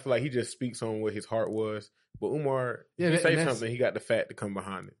other guy, I feel like he just speaks on what his heart was. But Umar, if he say something, he got the fact to come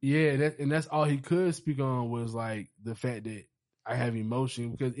behind it. Yeah, that's all he could speak on was, like, the fact that I have emotion.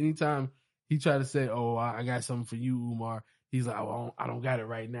 Because anytime he tried to say, "Oh, I got something for you, Umar." He's like, "Oh, I don't got it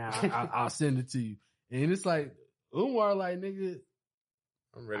right now. I'll send it to you." And it's like Umar, like, nigga,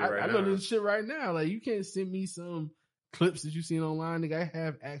 I'm ready right now. I know this shit right now. Like, you can't send me some clips that you seen online. Nigga, I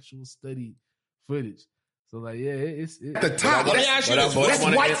have actual studied footage. So like, yeah, it's at the top. That's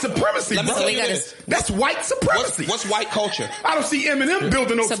white supremacy, bro. That's white supremacy. What's white culture? I don't see Eminem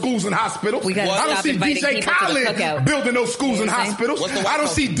building those schools and hospitals. I don't see DJ Khaled building those schools and hospitals. I don't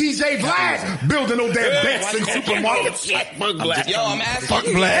see DJ Vlad building no damn banks and supermarkets. Fuck Vlad. Yo, I'm asking. Fuck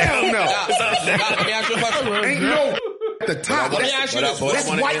Vlad. Hell no. Let me ask you a question. Ain't no at the top. That's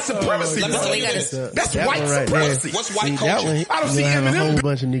white supremacy. That's white supremacy. What's white culture? I don't see Eminem. A whole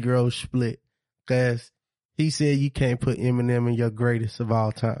bunch of Negroes split. Cause he said you can't put Eminem in your greatest of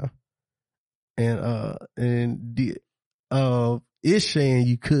all time. And it's saying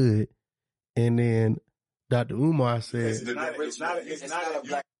you could. And then Dr. Umar said, it's not a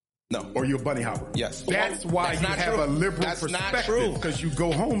black. No. Or you're a bunny hopper. Yes. That's why you have a liberal perspective. Because you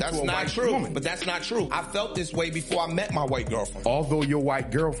go home to a white woman. But that's not true. I felt this way before I met my white girlfriend. Although your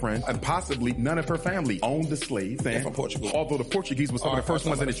white girlfriend and possibly none of her family owned the slaves. They're from Portugal. Although the Portuguese were some of the first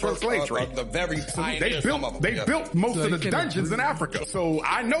ones in the slave trade. The very they built most of the dungeons in Africa. So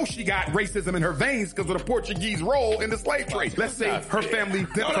I know she got racism in her veins because of the Portuguese role in the slave trade. Let's say her family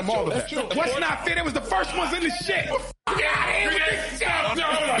did from all of that. What's not fair? They was the first ones in the shit. You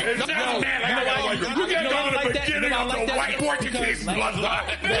get going to the beginning of the white Portuguese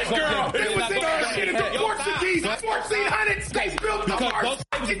bloodline. This girl, it was in her shit. The Portuguese 1400s, they built the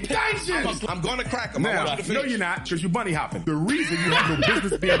fucking dungeons. I'm going to crack them. Now, no, you're not, because you're bunny hopping. The reason you have no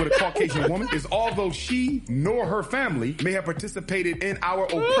business being with a Caucasian woman is although she nor her family may have participated in our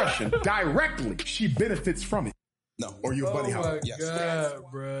oppression directly, she benefits from it. No. Or you're bunny hopping. Yes. God,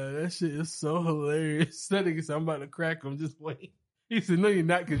 bro. That shit is so hilarious. That nigga said, I'm about to crack him. Just wait. He said, no, you're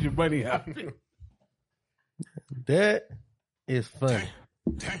not, because you're bunny hopping. That is funny.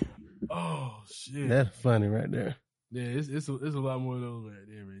 Oh, shit. That's funny right there. Yeah, it's a lot more of those right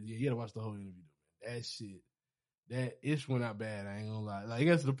there, man. Yeah, you gotta watch the whole interview. That shit. That Ish went out bad, I ain't gonna lie. Like, it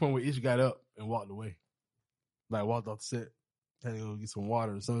got to the point where Ish got up and walked away. Like, walked off the set. Had to go get some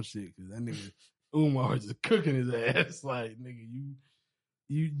water or some shit, because that nigga Umar was just cooking his ass. Like, nigga,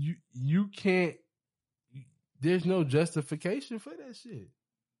 you can't, there's no justification for that shit.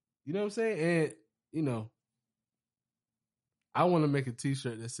 You know what I'm saying? And, you know, I want to make a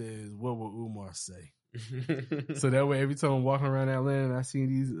t-shirt that says, what will Umar say? So that way, every time I'm walking around Atlanta and I see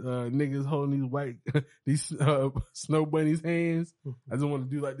these niggas holding these snow bunnies' hands, I just want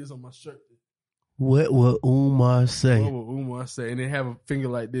to do like this on my shirt. What will Umar say? What will Umar say? And they have a finger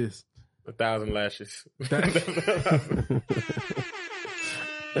like this. 1,000 lashes.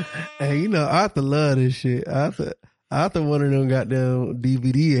 Hey, you know, Arthur love this shit. Arthur one of them goddamn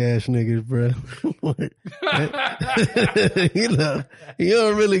DVD ass niggas, bro. You know,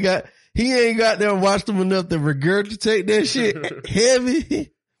 he ain't got there and watched them enough to regurgitate that shit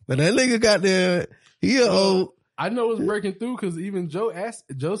heavy. But that nigga got there, old. I know it's breaking through because even Joe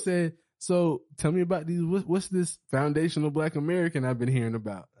said, so tell me about these, what's this foundational Black American I've been hearing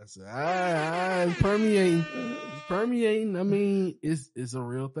about? I said, it's permeating. It's permeating. I mean, it's a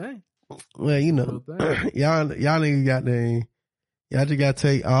real thing. Well, you know, y'all niggas got y'all just got to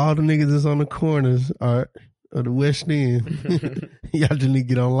take all the niggas that's on the corners of the West End. Y'all just need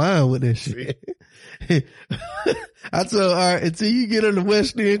to get online with that shit. I told, all right, until you get on the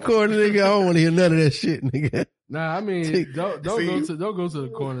West End corner, nigga, I don't want to hear none of that shit, nigga. Nah, I mean, don't go to the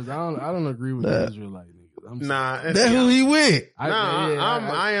corners. I don't agree with the Israelite niggas. That's who he with.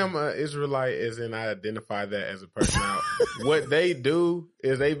 I am an Israelite, as in I identify that as a personality. What they do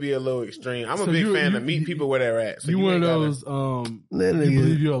is they be a little extreme. I'm a big fan of meet people where they're at. So you one of those, you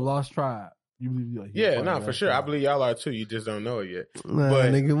believe you're a lost tribe. You believe for sure. I believe y'all are too. You just don't know it yet. Nah,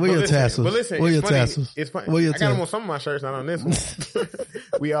 but, nigga, where your tassels? But listen, where your funny. Tassels? It's funny. I got them on some of my shirts, not on this one.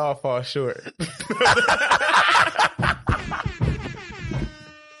 We all fall short.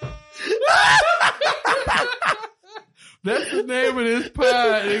 That's the name of this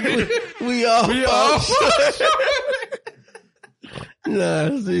pod, nigga. We all fall short.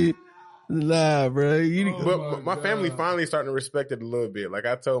 Nah, bro. But my family finally starting to respect it a little bit. Like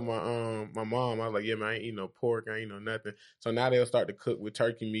I told my mom, I was like, yeah, man, I ain't eat no pork, I ain't no nothing. So now they'll start to cook with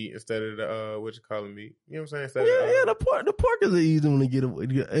turkey meat instead of the meat. You know what I'm saying? The pork is an easy one to get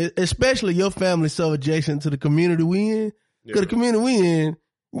away. Especially your family so adjacent to the community we in. Because the community we in,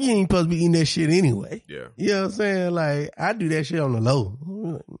 you ain't supposed to be eating that shit anyway. Yeah. You know what I'm saying? Like, I do that shit on the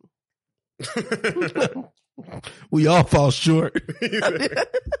low. We all fall short.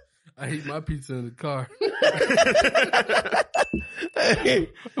 I eat my pizza in the car. Hey.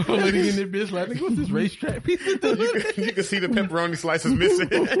 Lady in that bitch like, nigga, what's this racetrack pizza? You can see the pepperoni slices missing.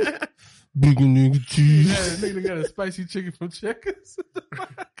 Big nigga cheese. Yeah, nigga got a spicy chicken from Checkers.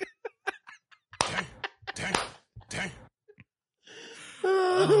 Dang.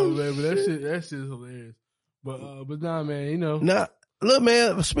 Oh man, but that shit is hilarious. But nah, man, you know. Nah, look,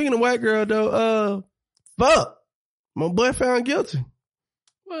 man. Speaking of white girl, though, fuck, my boy found guilty.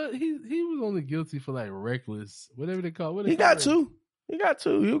 Well, he was only guilty for like reckless, whatever they call. He got two.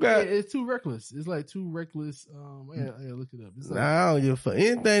 It's too reckless. It's like too reckless. I gotta look it up. It's like, I don't give a fuck.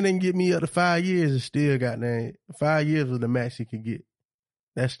 Anything that can get me up to 5 years is still got that. 5 years was the max he could get.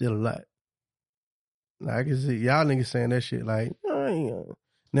 That's still a lot. Like, I can see y'all niggas saying that shit like,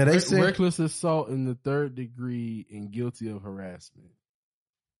 now they say reckless assault in the 3rd degree and guilty of harassment.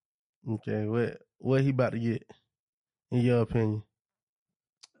 Okay, what he about to get, in your opinion?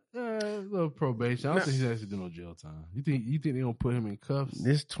 A little probation. I don't think he's actually doing no jail time. You think they gonna put him in cuffs?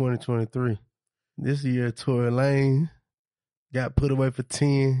 This 2023. This year Tory Lane got put away for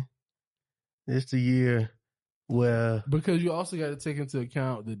 10. This the year where, because you also got to take into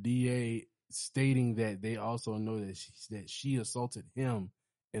account the DA stating that they also know that she assaulted him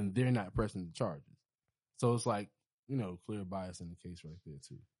and they're not pressing the charges. So it's like, you know, clear bias in the case right there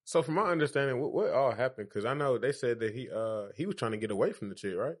too. So from my understanding, what all happened? Because I know they said that he was trying to get away from the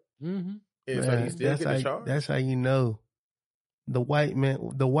chick, right? Mm-hmm. And so he still get the charge. That's how you know the white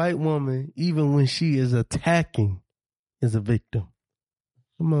woman, even when she is attacking, is a victim.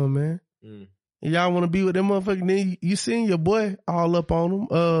 Come on, man. Mm. Y'all want to be with them motherfuckers? Then you seen your boy all up on him.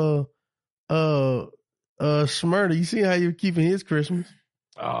 Smurda, you see how you're keeping his Christmas?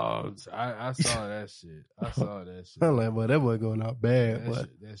 Oh, I saw that shit. I'm like, boy, that boy going out bad.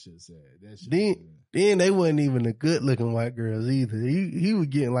 That shit's sad. Then they wasn't even the good looking white girls either. He was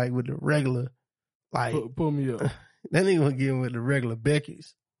getting like with the regular, like pull me up. That nigga was getting with the regular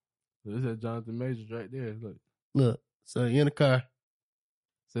Becky's. This is Jonathan Majors right there. Look. So in the car.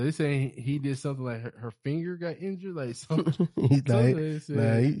 So they saying he did something like her finger got injured, like something. He's like,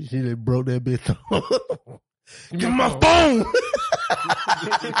 she just broke that bitch. Give me my phone.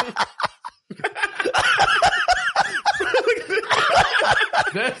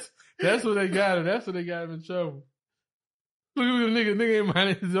 That's what they got him. That's what they got him in trouble. Look at the nigga ain't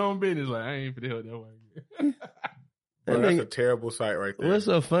minding his own business. Like, I ain't for the hell that way. Bro, that's a terrible sight right there. What's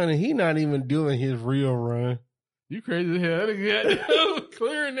so funny? He not even doing his real run. You crazy as hell. That nigga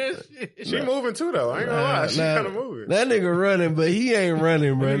clearing that shit. She moving too though. I ain't gonna lie. She kind of moving. That nigga running, but he ain't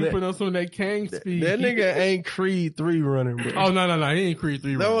running, bro. He put on some of that Kang speed. That nigga ain't Creed 3 running, bro. Oh, no. He ain't Creed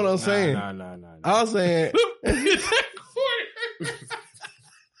 3 running. That's what I'm saying. Nah. I was saying.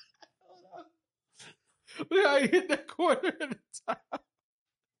 Look how he hit that corner at the top.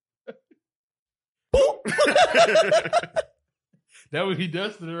 That when he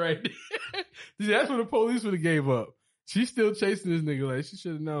dusted it right there. That's when the police would have gave up. She's still chasing this nigga. Like, she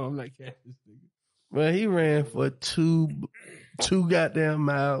should have known I'm not catching this nigga. Well, he ran for two goddamn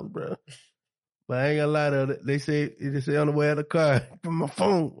miles, bro. But I ain't gonna lie to it. They say on the way out of the car, my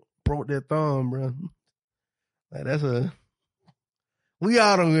phone broke that thumb, bro. Like we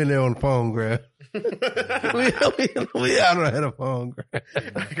all don't get there on the phone, grab. we all don't have a phone grab. I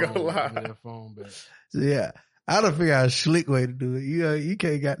ain't gonna lie. So yeah, I don't figure out a slick way to do it. You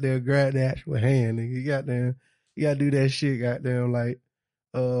can't goddamn grab the actual hand, nigga. You gotta do that shit, goddamn, like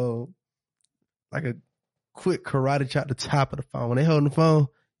a quick karate chop the top of the phone. When they holding the phone,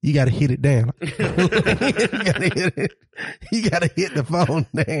 you gotta hit it down. You gotta hit the phone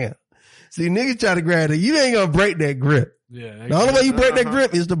down. See, niggas try to grab it. You ain't gonna break that grip. Yeah. The only way you break that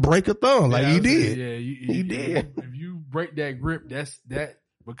grip is to break a thumb, like he did. Yeah, he did. If you break that grip, that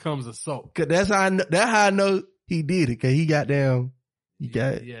becomes assault. Cause that's how I know he did it. Cause he got down. He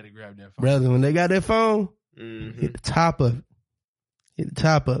had to grab that phone. Brother, when they got that phone, hit the top of it. Hit the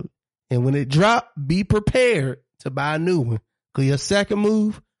top of it. And when it drop, be prepared to buy a new one. Cause your second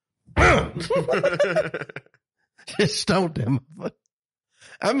move, just stomp that motherfucker.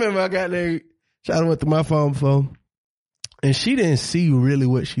 I remember I got there, I went to my phone before, and she didn't see really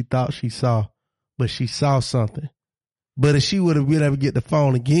what she thought she saw, but she saw something. But if she would have been able to get the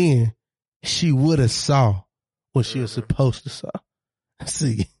phone again, she would have saw what she was supposed to saw.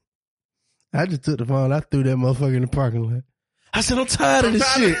 See, I just took the phone, I threw that motherfucker in the parking lot. I said, I'm tired of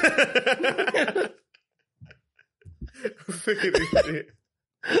this shit.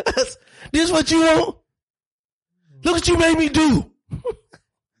 This is what you want? Look what you made me do.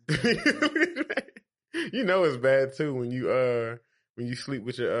 You know it's bad too when you sleep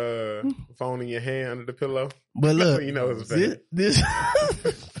with your phone in your hand under the pillow. But look, you know it's bad.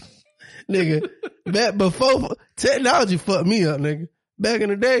 Nigga, back before technology fucked me up, nigga. Back in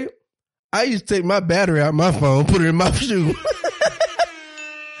the day, I used to take my battery out my phone, put it in my shoe.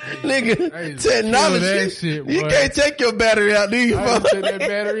 Nigga, technology. Shit, you can't take your battery out, do you? I used to take that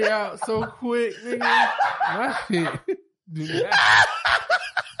battery out so quick, nigga. My shit.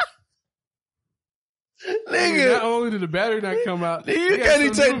 Nigga, not only did the battery not come out, you can't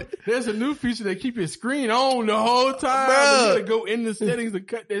even take. There's a new feature that keep your screen on the whole time. Bro, you gotta go in the settings to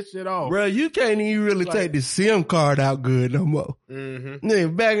cut that shit off. Bro, you can't even really take the SIM card out good no more. Mm-hmm.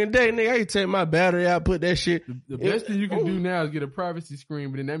 Nigga, back in the day, nigga, I used to take my battery out, put that shit. The best thing you can do now is get a privacy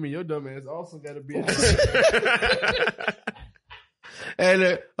screen, but then that means your dumb ass also gotta be.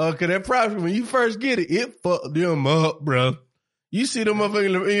 And okay, that privacy, when you first get it, it fucked them up, bro. You see them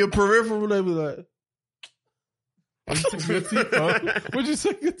motherfuckers in your peripheral, they be like. What'd you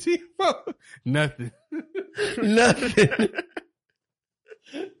say your teeth for? Nothing. Nothing.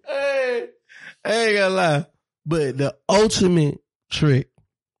 Hey, I ain't gonna lie. But the ultimate trick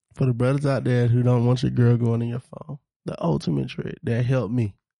for the brothers out there who don't want your girl going in your phone, the ultimate trick that helped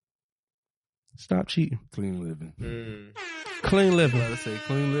me. Stop cheating. Clean living. Clean living. I gotta say,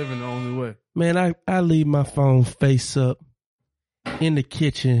 clean living the only way. Man, I leave my phone face up in the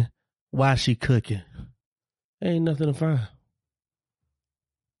kitchen while she cooking. Ain't nothing to find.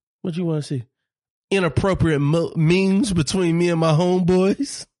 What you want to see? Inappropriate memes between me and my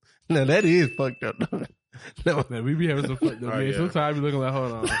homeboys? Now that is fucked up. No, man, we be having some fucked up. Yeah. Sometimes we looking like,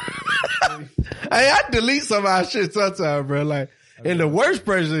 hold on. Hey, I delete some of our shit sometimes, bro. Like, and the worst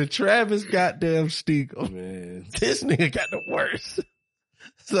person, Travis goddamn Stiegel. Man, this nigga got the worst.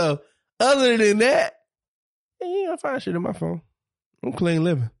 So, other than that, you gonna find shit in my phone. I'm clean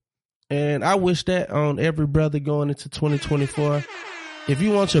living. And I wish that on every brother going into 2024. If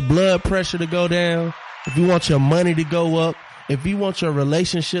you want your blood pressure to go down, if you want your money to go up, if you want your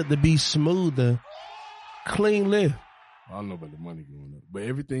relationship to be smoother, clean live. I don't know about the money going up, but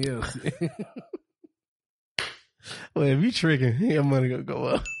everything else. Well, if you tricking, your money gonna go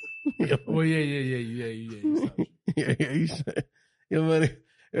up. Well, yeah. You said your money.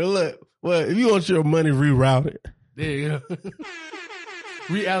 Look, well, if you want your money rerouted. There you go.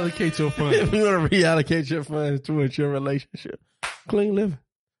 Reallocate your funds. If you want to reallocate your funds towards your relationship, clean living,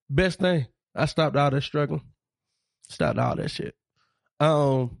 best thing. I stopped all that struggling, stopped all that shit. It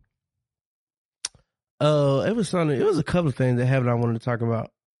was something. It was a couple of things that happened I wanted to talk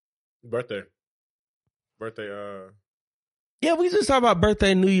about. Birthday. Yeah, we just talk about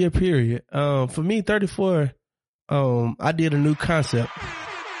birthday, New Year period. For me, 34. I did a new concept.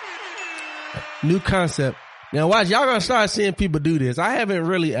 Now watch, y'all gonna start seeing people do this. I haven't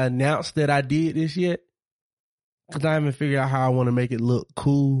really announced that I did this yet because I haven't figured out how I want to make it look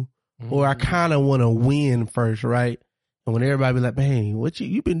cool, or I kind of want to win first, right? And when everybody be like, "Man, what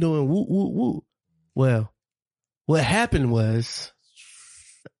you been doing?" Woo woo woo. Well, what happened was,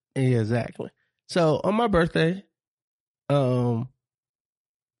 yeah, exactly. So on my birthday, I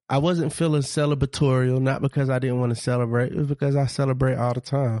wasn't feeling celebratorial, not because I didn't want to celebrate. It was because I celebrate all the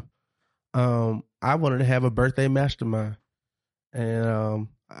time. I wanted to have a birthday mastermind, and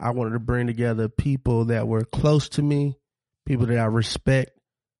I wanted to bring together people that were close to me, people that I respect,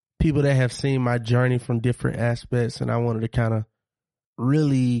 people that have seen my journey from different aspects, and I wanted to kind of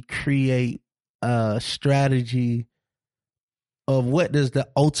really create a strategy of what does the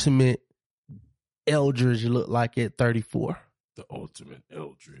ultimate Eldredge look like at 34. The ultimate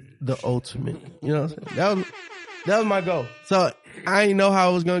Eldredge. The ultimate. You know what I'm saying? That was my goal. So I didn't know how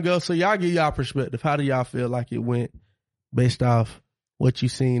it was going to go. So y'all give y'all perspective. How do y'all feel like it went based off what you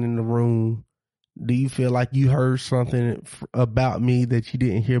seen in the room? Do you feel like you heard something about me that you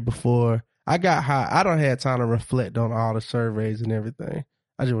didn't hear before? I got high. I don't have time to reflect on all the surveys and everything.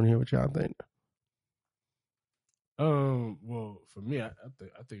 I just want to hear what y'all think. Well, for me, I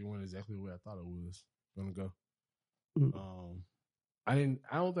think it went exactly the way I thought it was going to go. Mm-hmm. I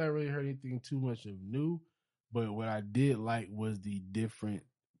don't think I really heard anything too much of new. But what I did like was the different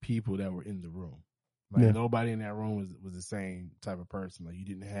people that were in the room. Like nobody in that room was the same type of person. Like you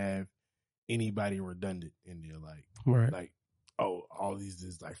didn't have anybody redundant in there. Like oh, all these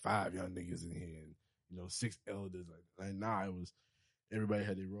is like 5 young niggas in here, and 6 elders. Like nah, it was everybody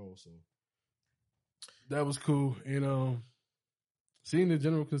had their role. So that was cool. And seeing the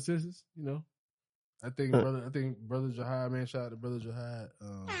general consensus, I think brother Jihad, man, shout out to brother Jihad.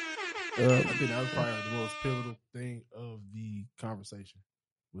 I think that was probably the most pivotal thing of the conversation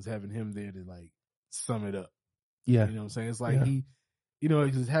was having him there to like sum it up. Yeah. You know what I'm saying? It's like he,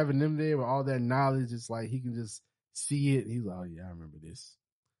 just having them there with all that knowledge, it's like he can just see it. And he's like, oh yeah, I remember this.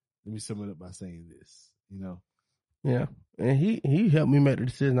 Let me sum it up by saying this, Yeah. And he helped me make the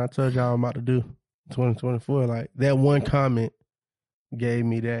decision I told y'all I'm about to do 2024. Like, that one comment gave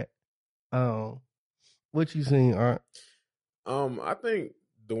me that. What you seen, Art? I think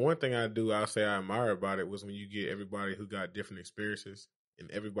the one thing I'll say I admire about it was when you get everybody who got different experiences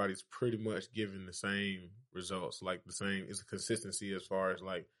and everybody's pretty much giving the same results, like the same. It's a consistency as far as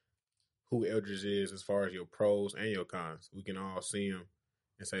like who Eldredge is, as far as your pros and your cons. We can all see them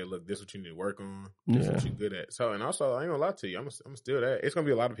and say, look, this is what you need to work on. This is what you're good at. So, and also, I ain't gonna lie to you, I'm still that. It's gonna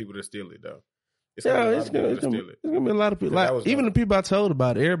be a lot of people that steal it though. It's gonna be a lot of people. Like, even the people I told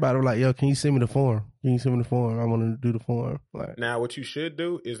about it, everybody were like, yo, can you send me the form? Can you send me the form? I want to do the form. Like, now, what you should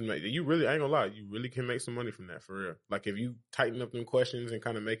do is I ain't gonna lie, you really can make some money from that for real. Like, if you tighten up them questions and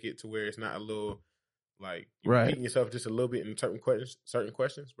kind of make it to where it's not a little, like, you're beating yourself just a little bit in certain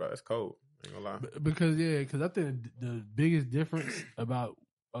questions, bro, that's cold. I ain't gonna lie. Because I think the biggest difference about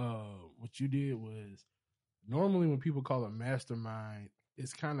what you did was normally when people call it mastermind,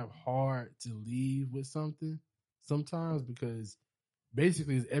 it's kind of hard to leave with something sometimes because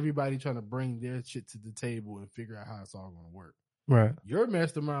basically it's everybody trying to bring their shit to the table and figure out how it's all going to work. Right. Your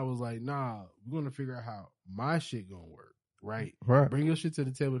mastermind was like, nah, we're going to figure out how my shit going to work. Right. Bring your shit to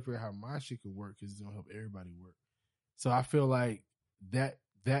the table and figure out how my shit can work because it's going to help everybody work. So I feel like that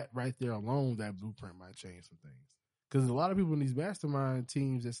right there alone, that blueprint might change some things. Because a lot of people in these mastermind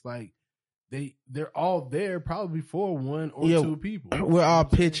teams, it's like, they're all there probably for one or two people. We're all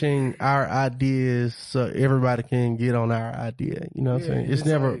pitching our ideas so everybody can get on our idea. You know what I'm saying? It's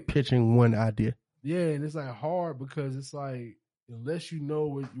never like, pitching one idea. Yeah, and it's like hard because it's like unless you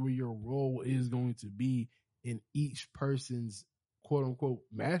know where your role is going to be in each person's quote unquote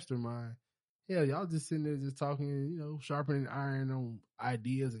mastermind, hell, y'all just sitting there just talking, sharpening iron on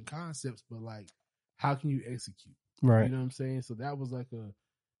ideas and concepts, but like how can you execute? Right. You know what I'm saying? So that was like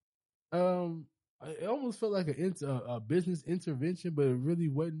it almost felt like a business intervention, but it really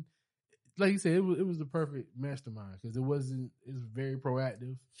wasn't. Like you said, it was the perfect mastermind because it was very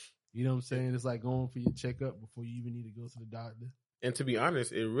proactive. You know what I'm saying? It's like going for your checkup before you even need to go to the doctor. And to be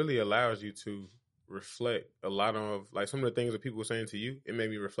honest, it really allows you to reflect a lot of like some of the things that people were saying to you. It made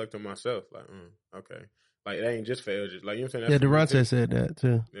me reflect on myself. Like, okay, like it ain't just for Eldredge. Like you know what I'm saying? Yeah, Durante said that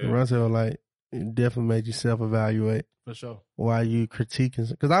too. Yeah. Durante was like, it definitely made you self-evaluate. For sure. Why you critiquing?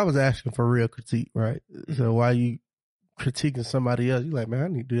 Because I was asking for real critique, right? So why you critiquing somebody else? You like, man, I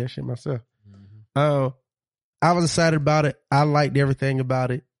need to do that shit myself. Mm-hmm. I was excited about it. I liked everything about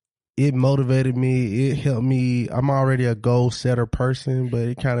it. It motivated me. It helped me. I'm already a goal setter person, but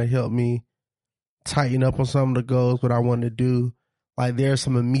it kind of helped me tighten up on some of the goals, what I wanted to do. Like there's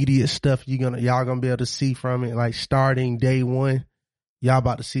some immediate stuff y'all gonna be able to see from it. Like starting day one, y'all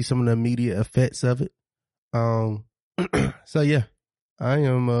about to see some of the immediate effects of it. So yeah, I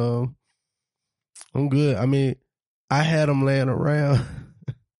am, I'm good. I mean, I had them laying around.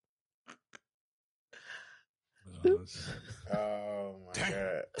 Oh my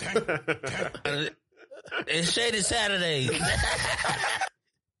God. It's Shady Saturday.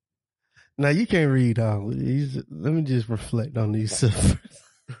 Now you can't read all of these. Let me just reflect on these stuff.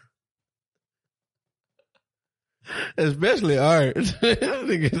 Especially art.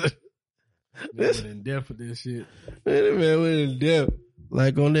 This in depth with this shit. Man went in depth.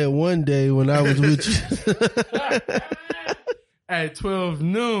 Like on that one day when I was with you. At 12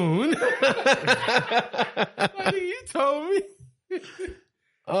 noon. You told me.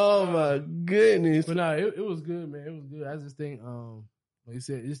 Oh my goodness. But no, it was good, man. It was good. I just think, like you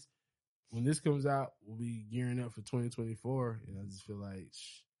said, when this comes out, we'll be gearing up for 2024. And I just feel like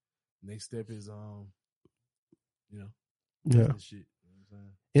next step is, yeah. Shit.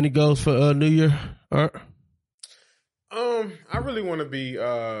 Any goals for New Year, Art? I really want to be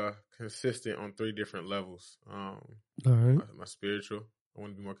consistent on 3 different levels. All right. My spiritual, I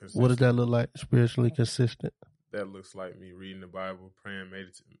want to be more consistent. What does that look like? Spiritually consistent? That looks like me reading the Bible, praying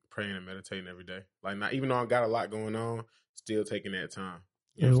and meditating every day. Like not even though I got a lot going on, still taking that time.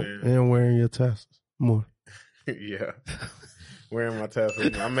 You know what I'm saying? And wearing your tassels more. Yeah. Wearing my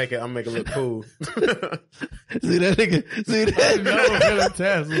tassels. I make it look cool. See that nigga? See that?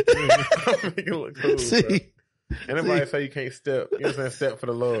 Tassels. I make it look cool. See? Bro. Anybody say you can't step, you know what I'm saying? Step for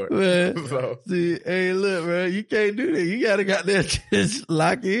the Lord. Man, so. See, hey, look, bro, you can't do that. You gotta got that just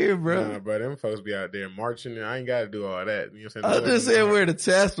lock in, bro. Nah, bro, them folks be out there marching, and I ain't gotta do all that. You know what I'm saying? I'm just saying wear the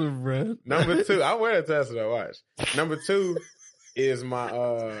tassels, bro. Number 2, I wear the tassels, I watch. Number 2 is my,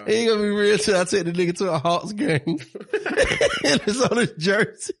 He ain't gonna be real till I take the nigga to a Hawks game. And it's on his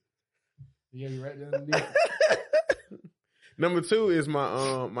jersey. Yeah, you right there underneath. Number 2 is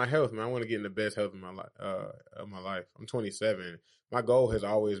my health, man. I want to get in the best health of my life. I'm 27. My goal has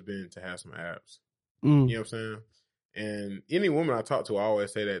always been to have some abs. You know what I'm saying? And any woman I talk to, I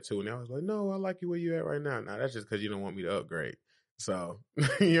always say that too. And I was like, no, I like you where you at right now. Nah, that's just because you don't want me to upgrade. So,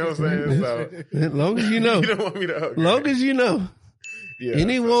 you know what I'm saying? So, as long as you know. You don't want me to upgrade. Long as you know. Yeah,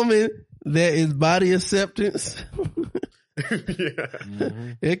 any woman that is body acceptance,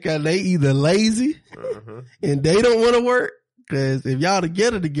 they either lazy and they don't want to work. Because if y'all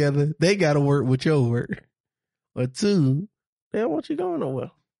together, they got to work with your work. Or two, they don't want you going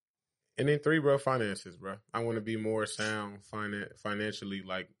nowhere. And then 3, bro, finances, bro. I want to be more sound financially,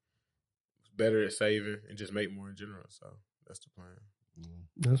 like better at saving and just make more in general. So that's the plan.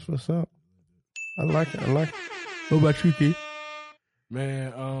 That's what's up. I like it. What about you, Keith?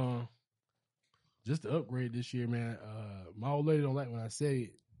 Man, just to upgrade this year, man. My old lady don't like when I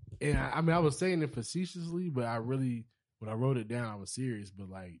say it. And I was saying it facetiously, but when I wrote it down, I was serious. But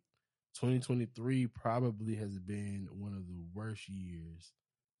like 2023 probably has been one of the worst years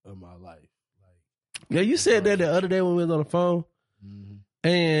of my life. Like, yeah, you said that the other day when we was on the phone,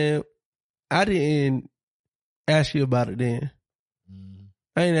 and I didn't ask you about it then.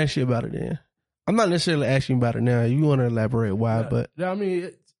 I didn't ask you about it then. I'm not necessarily asking about it now. You want to elaborate why, but I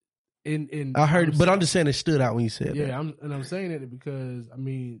mean, I heard, but I'm just saying it stood out when you said that. I'm saying it because I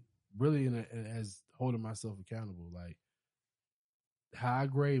mean, really, as holding myself accountable, like how I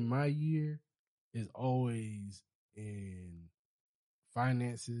grade my year is always in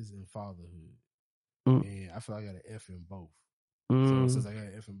finances and fatherhood, and I feel like I got an F in both. So since I got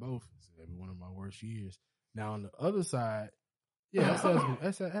an F in both, it's gonna be one of my worst years. Now on the other side, yeah,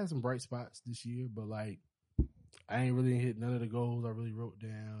 I had some bright spots this year, but like I ain't really hit none of the goals I really wrote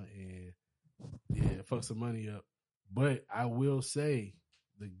down, and yeah, fuck some money up. But I will say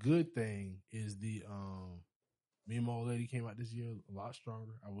the good thing is me and my old lady came out this year a lot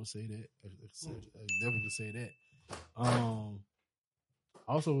stronger. I will say that. I definitely could say that. I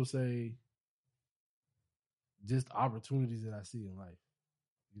also would say just opportunities that I see in life.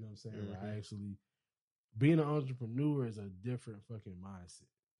 You know what I'm saying? Like I actually, being an entrepreneur is a different fucking mindset.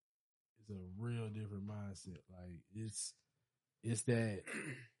 It's a real different mindset. Like it's that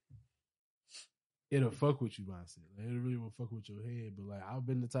it'll fuck with you mindset. Like it really will fuck with your head. But like I've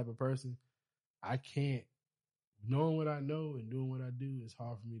been the type of person, I can't, knowing what I know and doing what I do, it's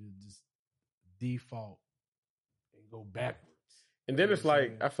hard for me to just default and go backwards. And then it's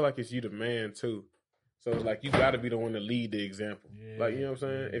like, I feel like it's you the man too. So it's like, you got to be the one to lead the example. Yeah, like, you know what I'm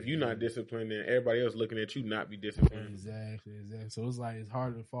saying? If you're not disciplined, then everybody else looking at you not be disciplined. Exactly. So it's like, it's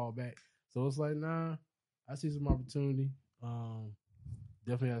harder to fall back. So it's like, nah, I see some opportunity.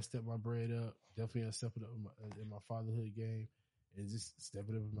 Definitely got to step my bread up. Definitely got to step it up in my fatherhood game and just step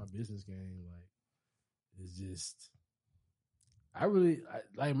it up in my business game. Like, it's just,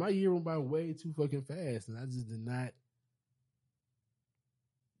 like my year went by way too fucking fast, and I just did not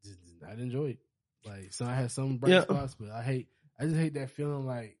enjoy it. Like, so I had some bright spots, but I just hate that feeling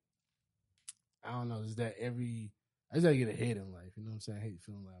like, I don't know, just that I just gotta get ahead in life. You know what I'm saying? I hate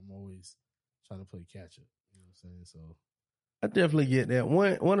feeling like I'm always trying to play catch up. You know what I'm saying? So I definitely get that.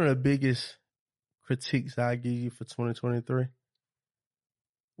 One of the biggest critiques I give you for 2023,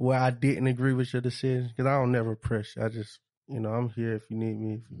 where I didn't agree with your decision, because I don't never press you. I just, I'm here if you need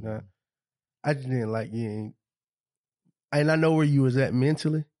me, if you're not. I just didn't like you. And I know where you was at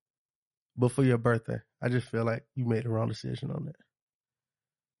mentally, but for your birthday, I just feel like you made the wrong decision on that.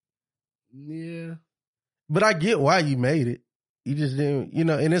 Yeah. But I get why you made it. You just didn't,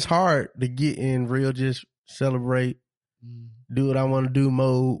 and it's hard to get in real, just celebrate, do what I want to do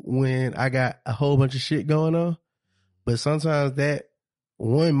mode when I got a whole bunch of shit going on. But sometimes that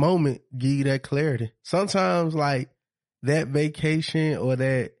one moment give you that clarity. Sometimes like that vacation or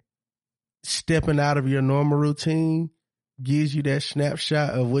that stepping out of your normal routine gives you that snapshot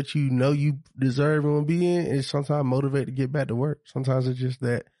of what you know you deserve and will be in, and sometimes motivate to get back to work. Sometimes it's just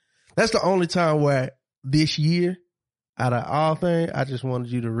that. That's the only time where this year, out of all things, I just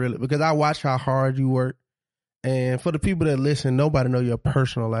wanted you to really, because I watch how hard you work. And for the people that listen, nobody know your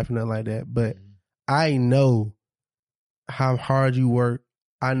personal life and nothing like that, but I know how hard you work.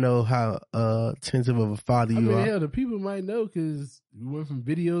 I know how attentive of a father you are. Hell, the people might know because we went from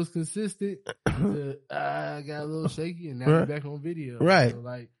videos consistent to I got a little shaky, and now we're back on video. Right. So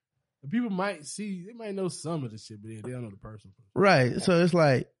like, the people might know some of the shit, but they don't know the person. Right. So it's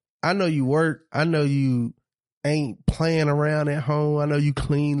like, I know you work. I know you ain't playing around at home. I know you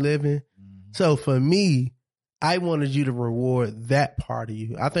clean living. So for me, I wanted you to reward that part of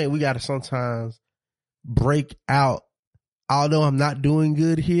you. I think we got to sometimes break out. Although I'm not doing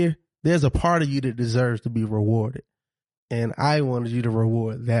good here, there's a part of you that deserves to be rewarded. And I wanted you to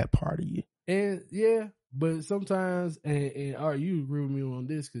reward that part of you. And yeah, but sometimes, and Art, you agree with me on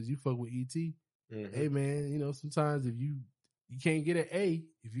this because you fuck with ET. hey man, you know, sometimes if you can't get an A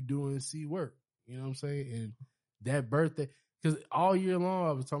if you're doing C work, you know what I'm saying? And that birthday, because all year long,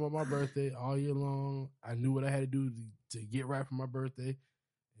 I was talking about my birthday all year long. I knew what I had to do to get right for my birthday.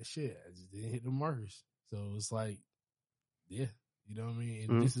 And shit, I just didn't hit the markers. So it's like, yeah, you know what I mean?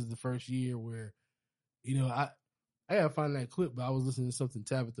 And this is the first year where, you know, I gotta find that clip, but I was listening to something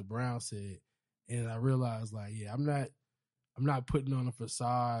Tabitha Brown said, and I realized, like, yeah, I'm not putting on a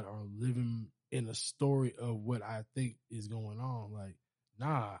facade or living in a story of what I think is going on. Like,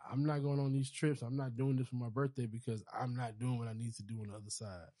 nah, I'm not going on these trips. I'm not doing this for my birthday because I'm not doing what I need to do on the other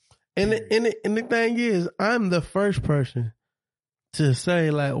side. And the thing is, I'm the first person to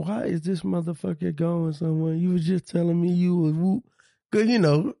say, like, why is this motherfucker going somewhere? You was just telling me you was whoop. Cause you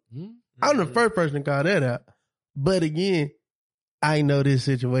know, I'm the first person to call that out. But again, I know this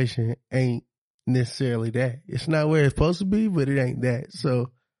situation ain't necessarily that. It's not where it's supposed to be, but it ain't that.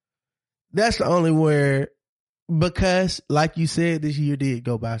 So that's the only where, because like you said, this year did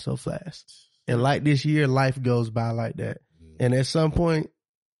go by so fast. And like this year, life goes by like that. And at some point,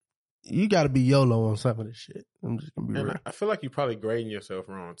 you got to be YOLO on some of this shit. I'm just going to be real. I feel like you probably grading yourself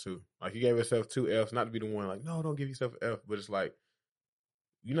wrong too. Like you gave yourself 2 Fs, not to be the one like, no, don't give yourself an F. But it's like,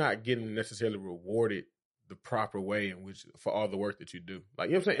 you're not getting necessarily rewarded the proper way in which for all the work that you do. Like,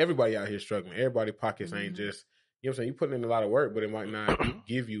 you know what I'm saying? Everybody out here struggling. Everybody pockets ain't just, you know what I'm saying? You putting in a lot of work, but it might not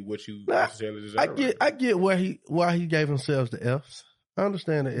give you what you necessarily deserve. I get why he gave himself the Fs. I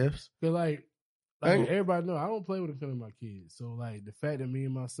understand the Fs. But like everybody know, I don't play with a feeling of my kids. So like the fact that me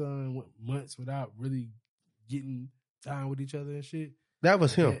and my son went months without really getting time with each other and shit. That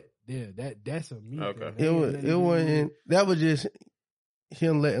was him. That's a me. Okay. It wasn't, that was just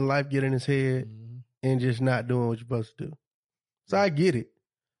him letting life get in his head and just not doing what you're supposed to do. So I get it.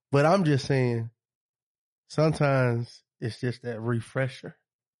 But I'm just saying, sometimes it's just that refresher.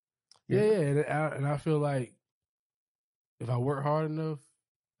 Yeah. And I feel like if I work hard enough,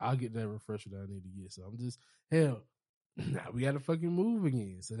 I'll get that refresher that I need to get. So I'm just, hell, now we got to fucking move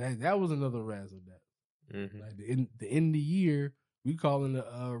again. So that was another razzle that. Like the end of the year, we calling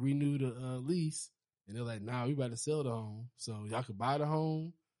to renew the lease. And they're like, nah, we about to sell the home. So y'all could buy the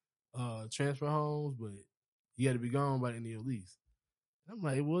home, transfer homes, but you got to be gone by the end of your lease. I'm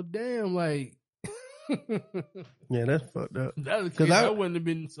like, well, damn, like. Yeah, that's fucked up. Because I wouldn't have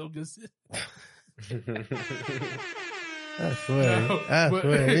been so consistent. I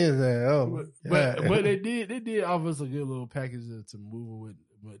swear it is that. But they did offer us a good little package to move with,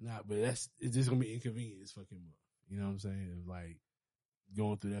 but it's just gonna be inconvenient as fucking much. You know what I'm saying? Like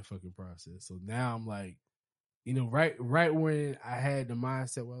going through that fucking process. So now I'm like, you know, right when I had the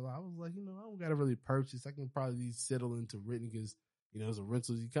mindset where I was like, you know, I don't gotta really purchase. I can probably settle into renting because, you know, it's a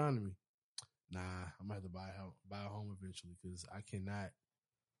rentals economy. Nah, I'm gonna have to buy a home eventually because I cannot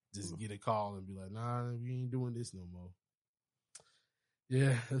just get a call and be like, nah, we ain't doing this no more.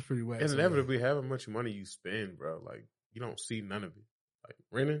 Yeah, that's pretty whack. And inevitably, however much money you spend, bro, like you don't see none of it. Like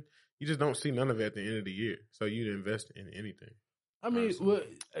renting, you just don't see none of it at the end of the year. So you invest in anything. I mean, but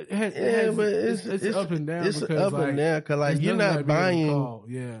it's up and down. It's up and down because like you're not buying.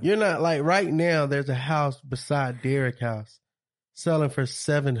 Yeah, you're not like right now. There's a house beside Derek's house selling for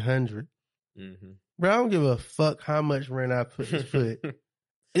 $700. Bro, I don't give a fuck how much rent I put.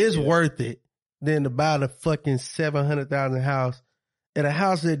 It's worth it than to buy the fucking $700,000 house at a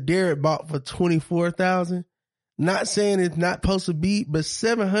house that Derek bought for $24,000. Not saying it's not supposed to be, but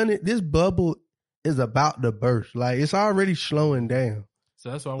 $700. This bubble is about to burst. Like it's already slowing down.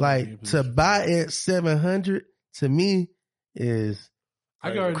 So that's why like to buy at $700 to me is.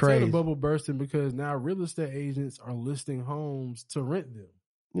 I can already tell the bubble bursting because now real estate agents are listing homes to rent them.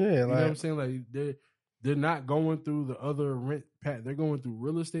 Yeah, you know what I'm saying? Like they're not going through the other rent path. They're going through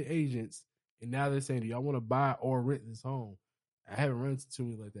real estate agents, and now they're saying, "Do y'all want to buy or rent this home?" I haven't rented to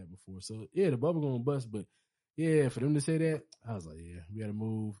me like that before, so yeah, the bubble gonna bust. But yeah, for them to say that, I was like, yeah, we gotta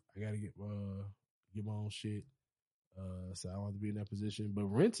move. I gotta get my own shit, so I don't have to be in that position. But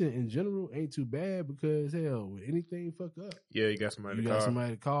renting in general ain't too bad because hell, when anything fuck up, yeah, you got somebody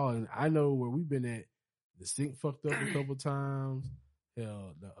to call, and I know where we've been at. The sink fucked up a couple times.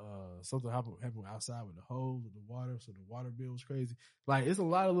 Hell, something happened outside with the hose with the water, so the water bill was crazy. Like, it's a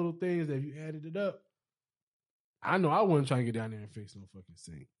lot of little things that if you added it up, I know I wasn't trying to get down there and fix no fucking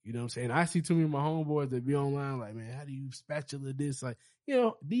sink. You know what I'm saying? I see too many of my homeboys that be online like, man, how do you spatula this? Like, you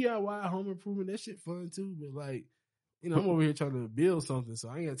know, DIY home improvement, that shit fun too, but like, you know, I'm over here trying to build something, so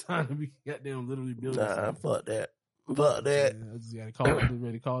I ain't got time to be goddamn literally building something. Nah, fuck that. Fuck that. I just gotta call, I'm just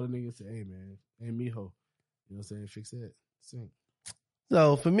ready to call the nigga and say, hey man, hey mijo, you know what I'm saying? Fix that sink.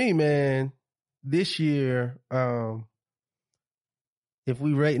 So for me, man, this year, if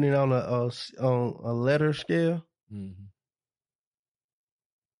we rating it on a letter scale,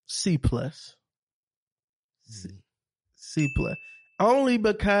 C plus. C plus. Only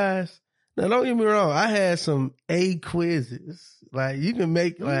because, now don't get me wrong, I had some A quizzes. Like you can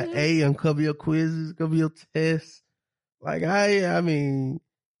make like A on cover your quizzes, cover your tests. Like I mean,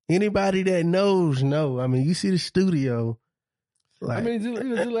 anybody that knows know. I mean, you see the studio. Like, I mean,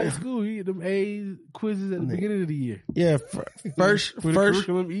 just like school, you get them A quizzes at the beginning of the year. Yeah, first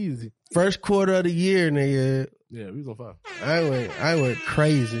curriculum easy. First quarter of the year, nigga. Yeah, we was on fire. I went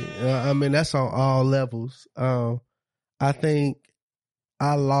crazy. I mean, that's on all levels. I think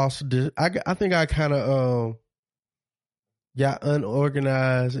I lost. I think I kind of got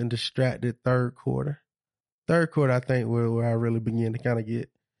unorganized and distracted third quarter. Third quarter, I think, where I really began to kind of get.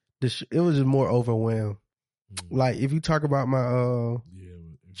 It was just more overwhelmed. Like if you talk about my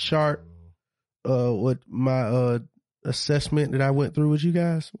chart, what my assessment that I went through with you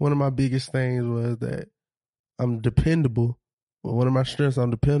guys, one of my biggest things was that I'm dependable. Well, one of my strengths,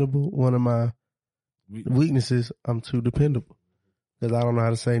 I'm dependable. One of my weaknesses, I'm too dependable because I don't know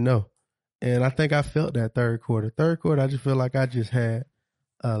how to say no. And I think I felt that third quarter. Third quarter, I just feel like I just had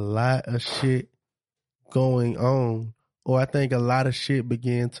a lot of shit going on, or I think a lot of shit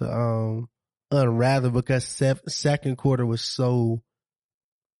began to unravel because second quarter was so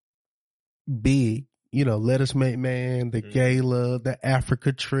big. You know, Let Us Make Man, the gala, the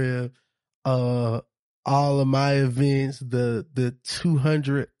Africa trip, all of my events, the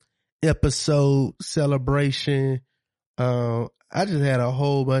 200 episode celebration. I just had a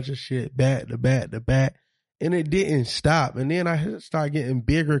whole bunch of shit back to back to back, and it didn't stop. And then I started getting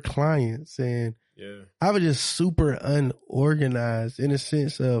bigger clients, and I was just super unorganized in the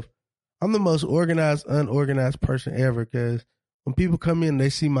sense of I'm the most organized, unorganized person ever, because when people come in, they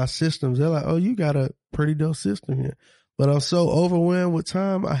see my systems. They're like, oh, you got a pretty dope system here. But I'm so overwhelmed with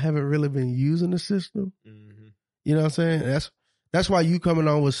time, I haven't really been using the system. You know what I'm saying? That's why you coming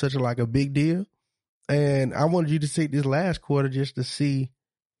on was such a big deal. And I wanted you to take this last quarter just to see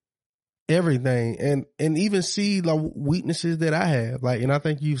everything and even see the weaknesses that I have. Like, and I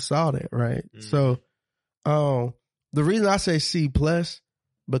think you saw that, right? So the reason I say C plus,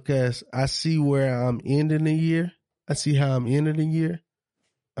 because I see where I'm ending the year. I see how I'm ending the year.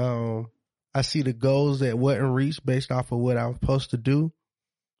 I see the goals that wasn't reached based off of what I was supposed to do.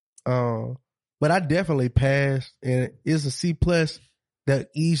 But I definitely passed, and it's a C plus that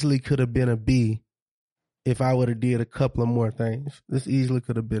easily could have been a B if I would have did a couple of more things. This easily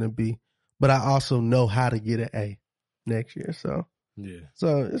could have been a B. But I also know how to get an A next year. So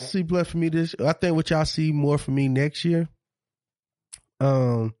it's C plus for me this. I think what y'all see more for me next year.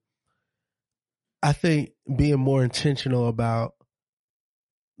 I think being more intentional about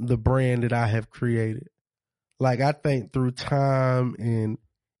the brand that I have created. Like, I think through time and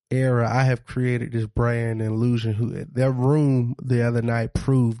era, I have created this brand and illusion. That room the other night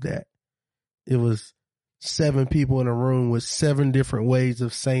proved that. It was 7 people in a room with 7 different ways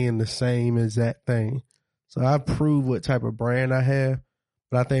of saying the same exact thing. So I proved what type of brand I have,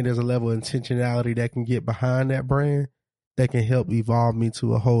 but I think there's a level of intentionality that can get behind that brand that can help evolve me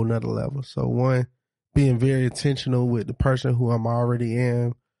to a whole nother level. So one, being very intentional with the person who I'm already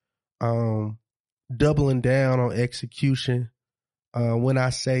am, doubling down on execution. When I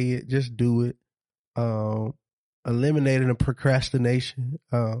say it, just do it. Eliminating the procrastination.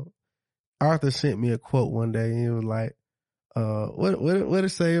 Arthur sent me a quote one day, and it was like, what did it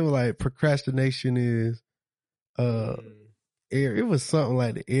say? It was like, procrastination is, it was something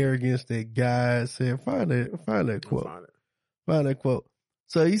like the arrogance that God said. Find that quote. Find that quote.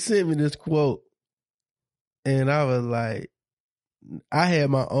 So he sent me this quote, and I was like, I had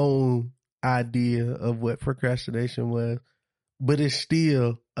my own idea of what procrastination was, but it's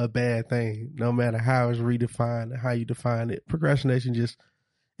still a bad thing, no matter how it's redefined and how you define it. Procrastination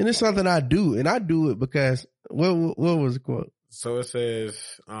and it's something I do, and I do it because, what was the quote? So it says,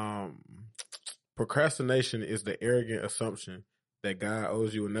 procrastination is the arrogant assumption that God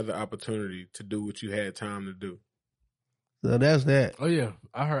owes you another opportunity to do what you had time to do. So that's that. Oh yeah,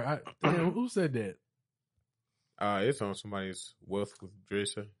 I heard. Who said that? It's on somebody's Wealth with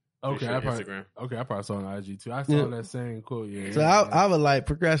Dresser. Okay, I probably saw it on IG too. I saw that same quote. Yeah. So I would like,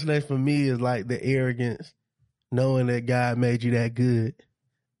 procrastination for me is like the arrogance, knowing that God made you that good,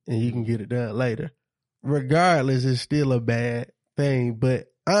 and you can get it done later. Regardless, it's still a bad thing.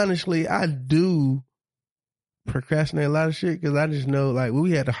 But honestly, I do procrastinate a lot of shit because I just know, like, when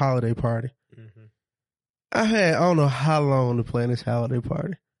we had the holiday party, I don't know how long to plan this holiday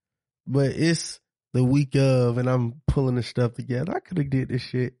party, but it's the week of, and I'm pulling this stuff together. I could have did this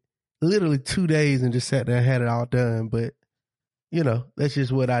shit literally 2 days and just sat there and had it all done, but that's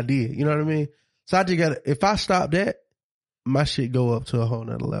just what I did. You know what I mean? So I just if I stop that, my shit go up to a whole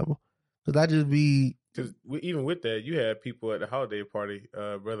nother level. Cause I just be. Cause even with that, you had people at the holiday party,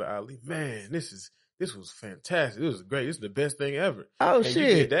 Brother Ali, man, this was fantastic. It was great. This is the best thing ever. Oh, and shit.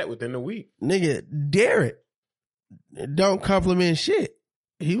 You did that within a week. Nigga, Derek don't compliment shit.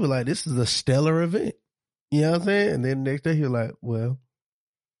 He was like, this is a stellar event. You know what I'm saying? And then the next day he was like, well,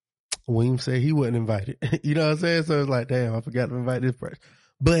 Weem said he wasn't invited. You know what I'm saying? So it's like, damn, I forgot to invite this person.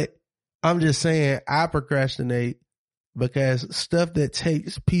 But I'm just saying I procrastinate because stuff that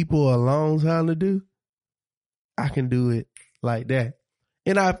takes people a long time to do, I can do it like that.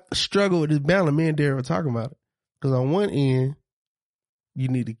 And I struggle with this balance. Me and Derek were talking about it. Because on one end, you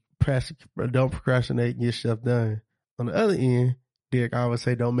need to don't procrastinate and get stuff done. On the other end, Derek always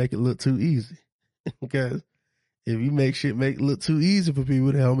say don't make it look too easy. Because if you make shit look too easy for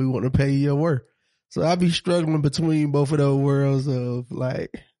people, they only want to pay you your worth. So I be struggling between both of those worlds of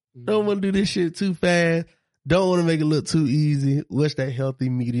like, don't want to do this shit too fast. Don't want to make it look too easy. What's that healthy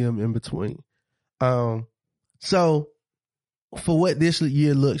medium in between? So for what this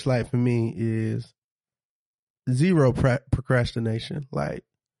year looks like for me is zero procrastination, like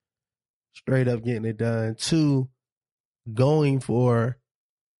straight up getting it done. 2, going for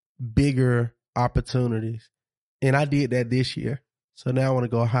bigger opportunities. And I did that this year. So now I want to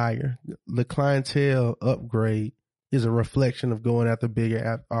go higher. The clientele upgrade is a reflection of going after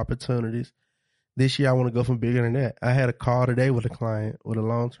bigger opportunities. This year I want to go from bigger than that. I had a call today with a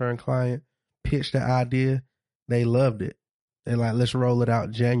long-term client, pitched the idea. They loved it. They're like, let's roll it out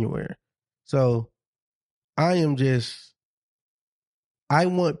in January. So I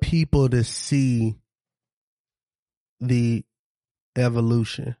want people to see the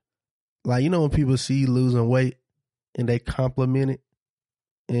evolution. Like, when people see you losing weight and they compliment it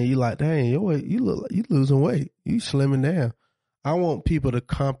and you like, dang, you look like you losing weight. You slimming down. I want people to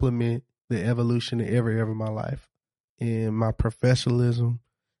compliment the evolution in every area of my life, in my professionalism,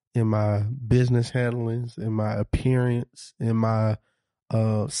 in my business handlings, in my appearance, in my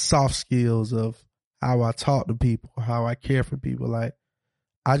soft skills of how I talk to people, how I care for people. Like,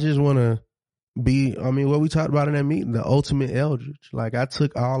 I just want to be, what we talked about in that meeting, the ultimate Eldredge. Like, I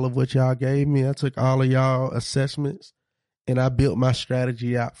took all of what y'all gave me. I took all of y'all assessments and I built my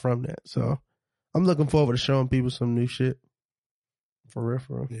strategy out from that. So I'm looking forward to showing people some new shit. For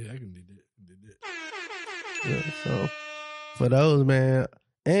real. Yeah, I can do that. Yeah, so for those, man.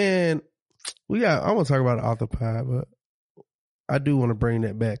 And I want to talk about the author pie, but I do want to bring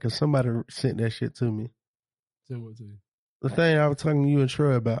that back because somebody sent that shit to me. Send what to you? The thing I was talking to you and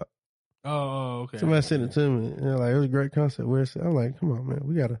Troy about. Oh, okay. Somebody sent it to me. And they're like, it was a great concept. Where's it? I'm like, come on, man.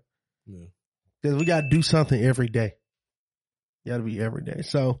 We got to do something every day. Got to be every day.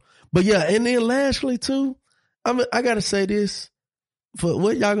 So, but yeah. And then lastly too, I got to say this. For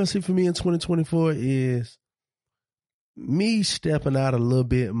what y'all going to see from me in 2024 is me stepping out a little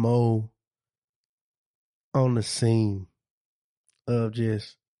bit more on the scene of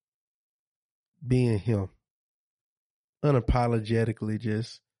just being him. Unapologetically,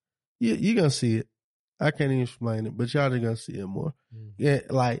 just, you're going to see it. I can't even explain it, but y'all just going to see it more. Yeah,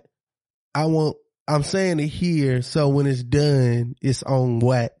 like, I'm saying it here, so when it's done, it's on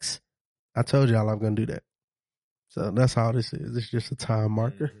wax. I told y'all I'm going to do that. So that's all this is. It's just a time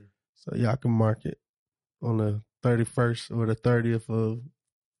marker. Mm-hmm. So y'all can mark it on the 31st or the 30th of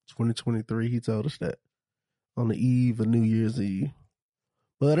 2023. He told us that on the eve of New Year's Eve.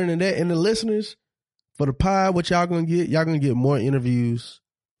 But other than that, and the listeners, for the pod, what y'all going to get more interviews.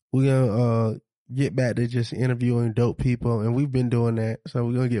 We're going to get back to just interviewing dope people. And we've been doing that. So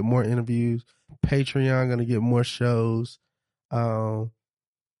we're going to get more interviews. Patreon going to get more shows. You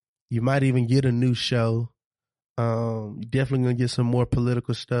might even get a new show. You're definitely gonna get some more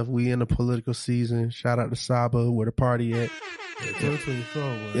political stuff. We in a political season. Shout out to Saba, where the party at.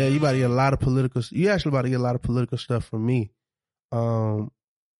 Yeah, you about to get a lot of political. You actually about to get a lot of political stuff from me. I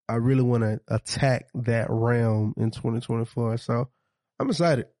really want to attack that realm in 2024. So I'm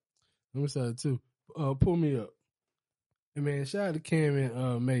excited. I'm excited too. Pull me up. And man, shout out to Cam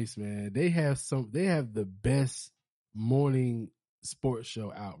and Mace, man. They have the best morning sports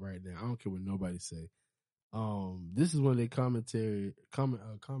show out right now. I don't care what nobody say. This is one of their commentators,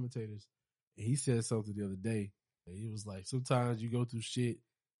 and he said something the other day. And he was like, sometimes you go through shit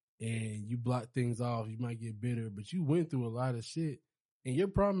and you block things off. You might get bitter, but you went through a lot of shit, and your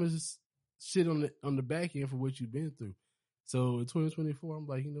problem is shit on the back end for what you've been through. So in 2024, I'm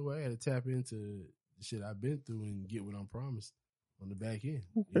like, you know what? I had to tap into the shit I've been through and get what I'm promised on the back end.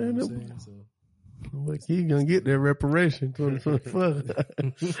 You know what I'm saying? So. Like he gonna get that reparation 2024.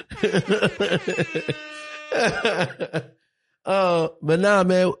 But nah,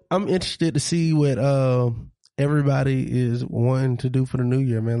 man, I'm interested to see what everybody is wanting to do for the new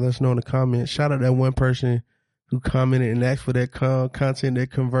year, man. Let us know in the comments. Shout out that one person who commented and asked for that content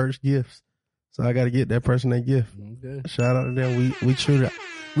that converts gifts. So I got to get that person that gift. Okay. Shout out to them. We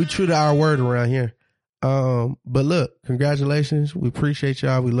true to our word around here. But look, congratulations. We appreciate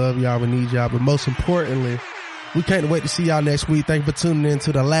y'all. We love y'all. We need y'all. But most importantly, we can't wait to see y'all next week. Thank you for tuning in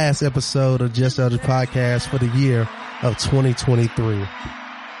to the last episode of Just Eldredge Podcast for the year of 2023.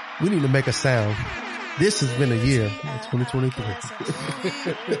 We need to make a sound. This has been a year of 2023.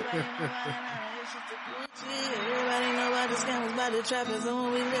 Everybody know about the scammers, about the trappers, and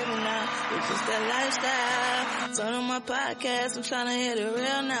what we living now. It's just that lifestyle. Turn on my podcast, I'm trying to hit it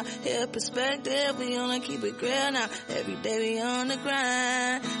real now. Hear perspective, we only keep it real now. Every day we on the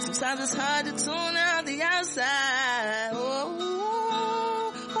grind. Sometimes it's hard to tune out the outside. Oh,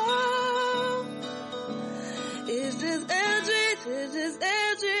 oh, oh. It's just Eldredge, it's just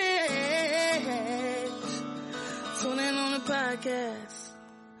Eldredge. Tune in on the podcast.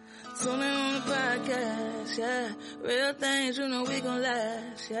 Tune in on the podcast, yeah. Real things, you know we gon'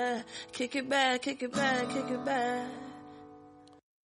 last, yeah. Kick it back, kick it back, kick it back.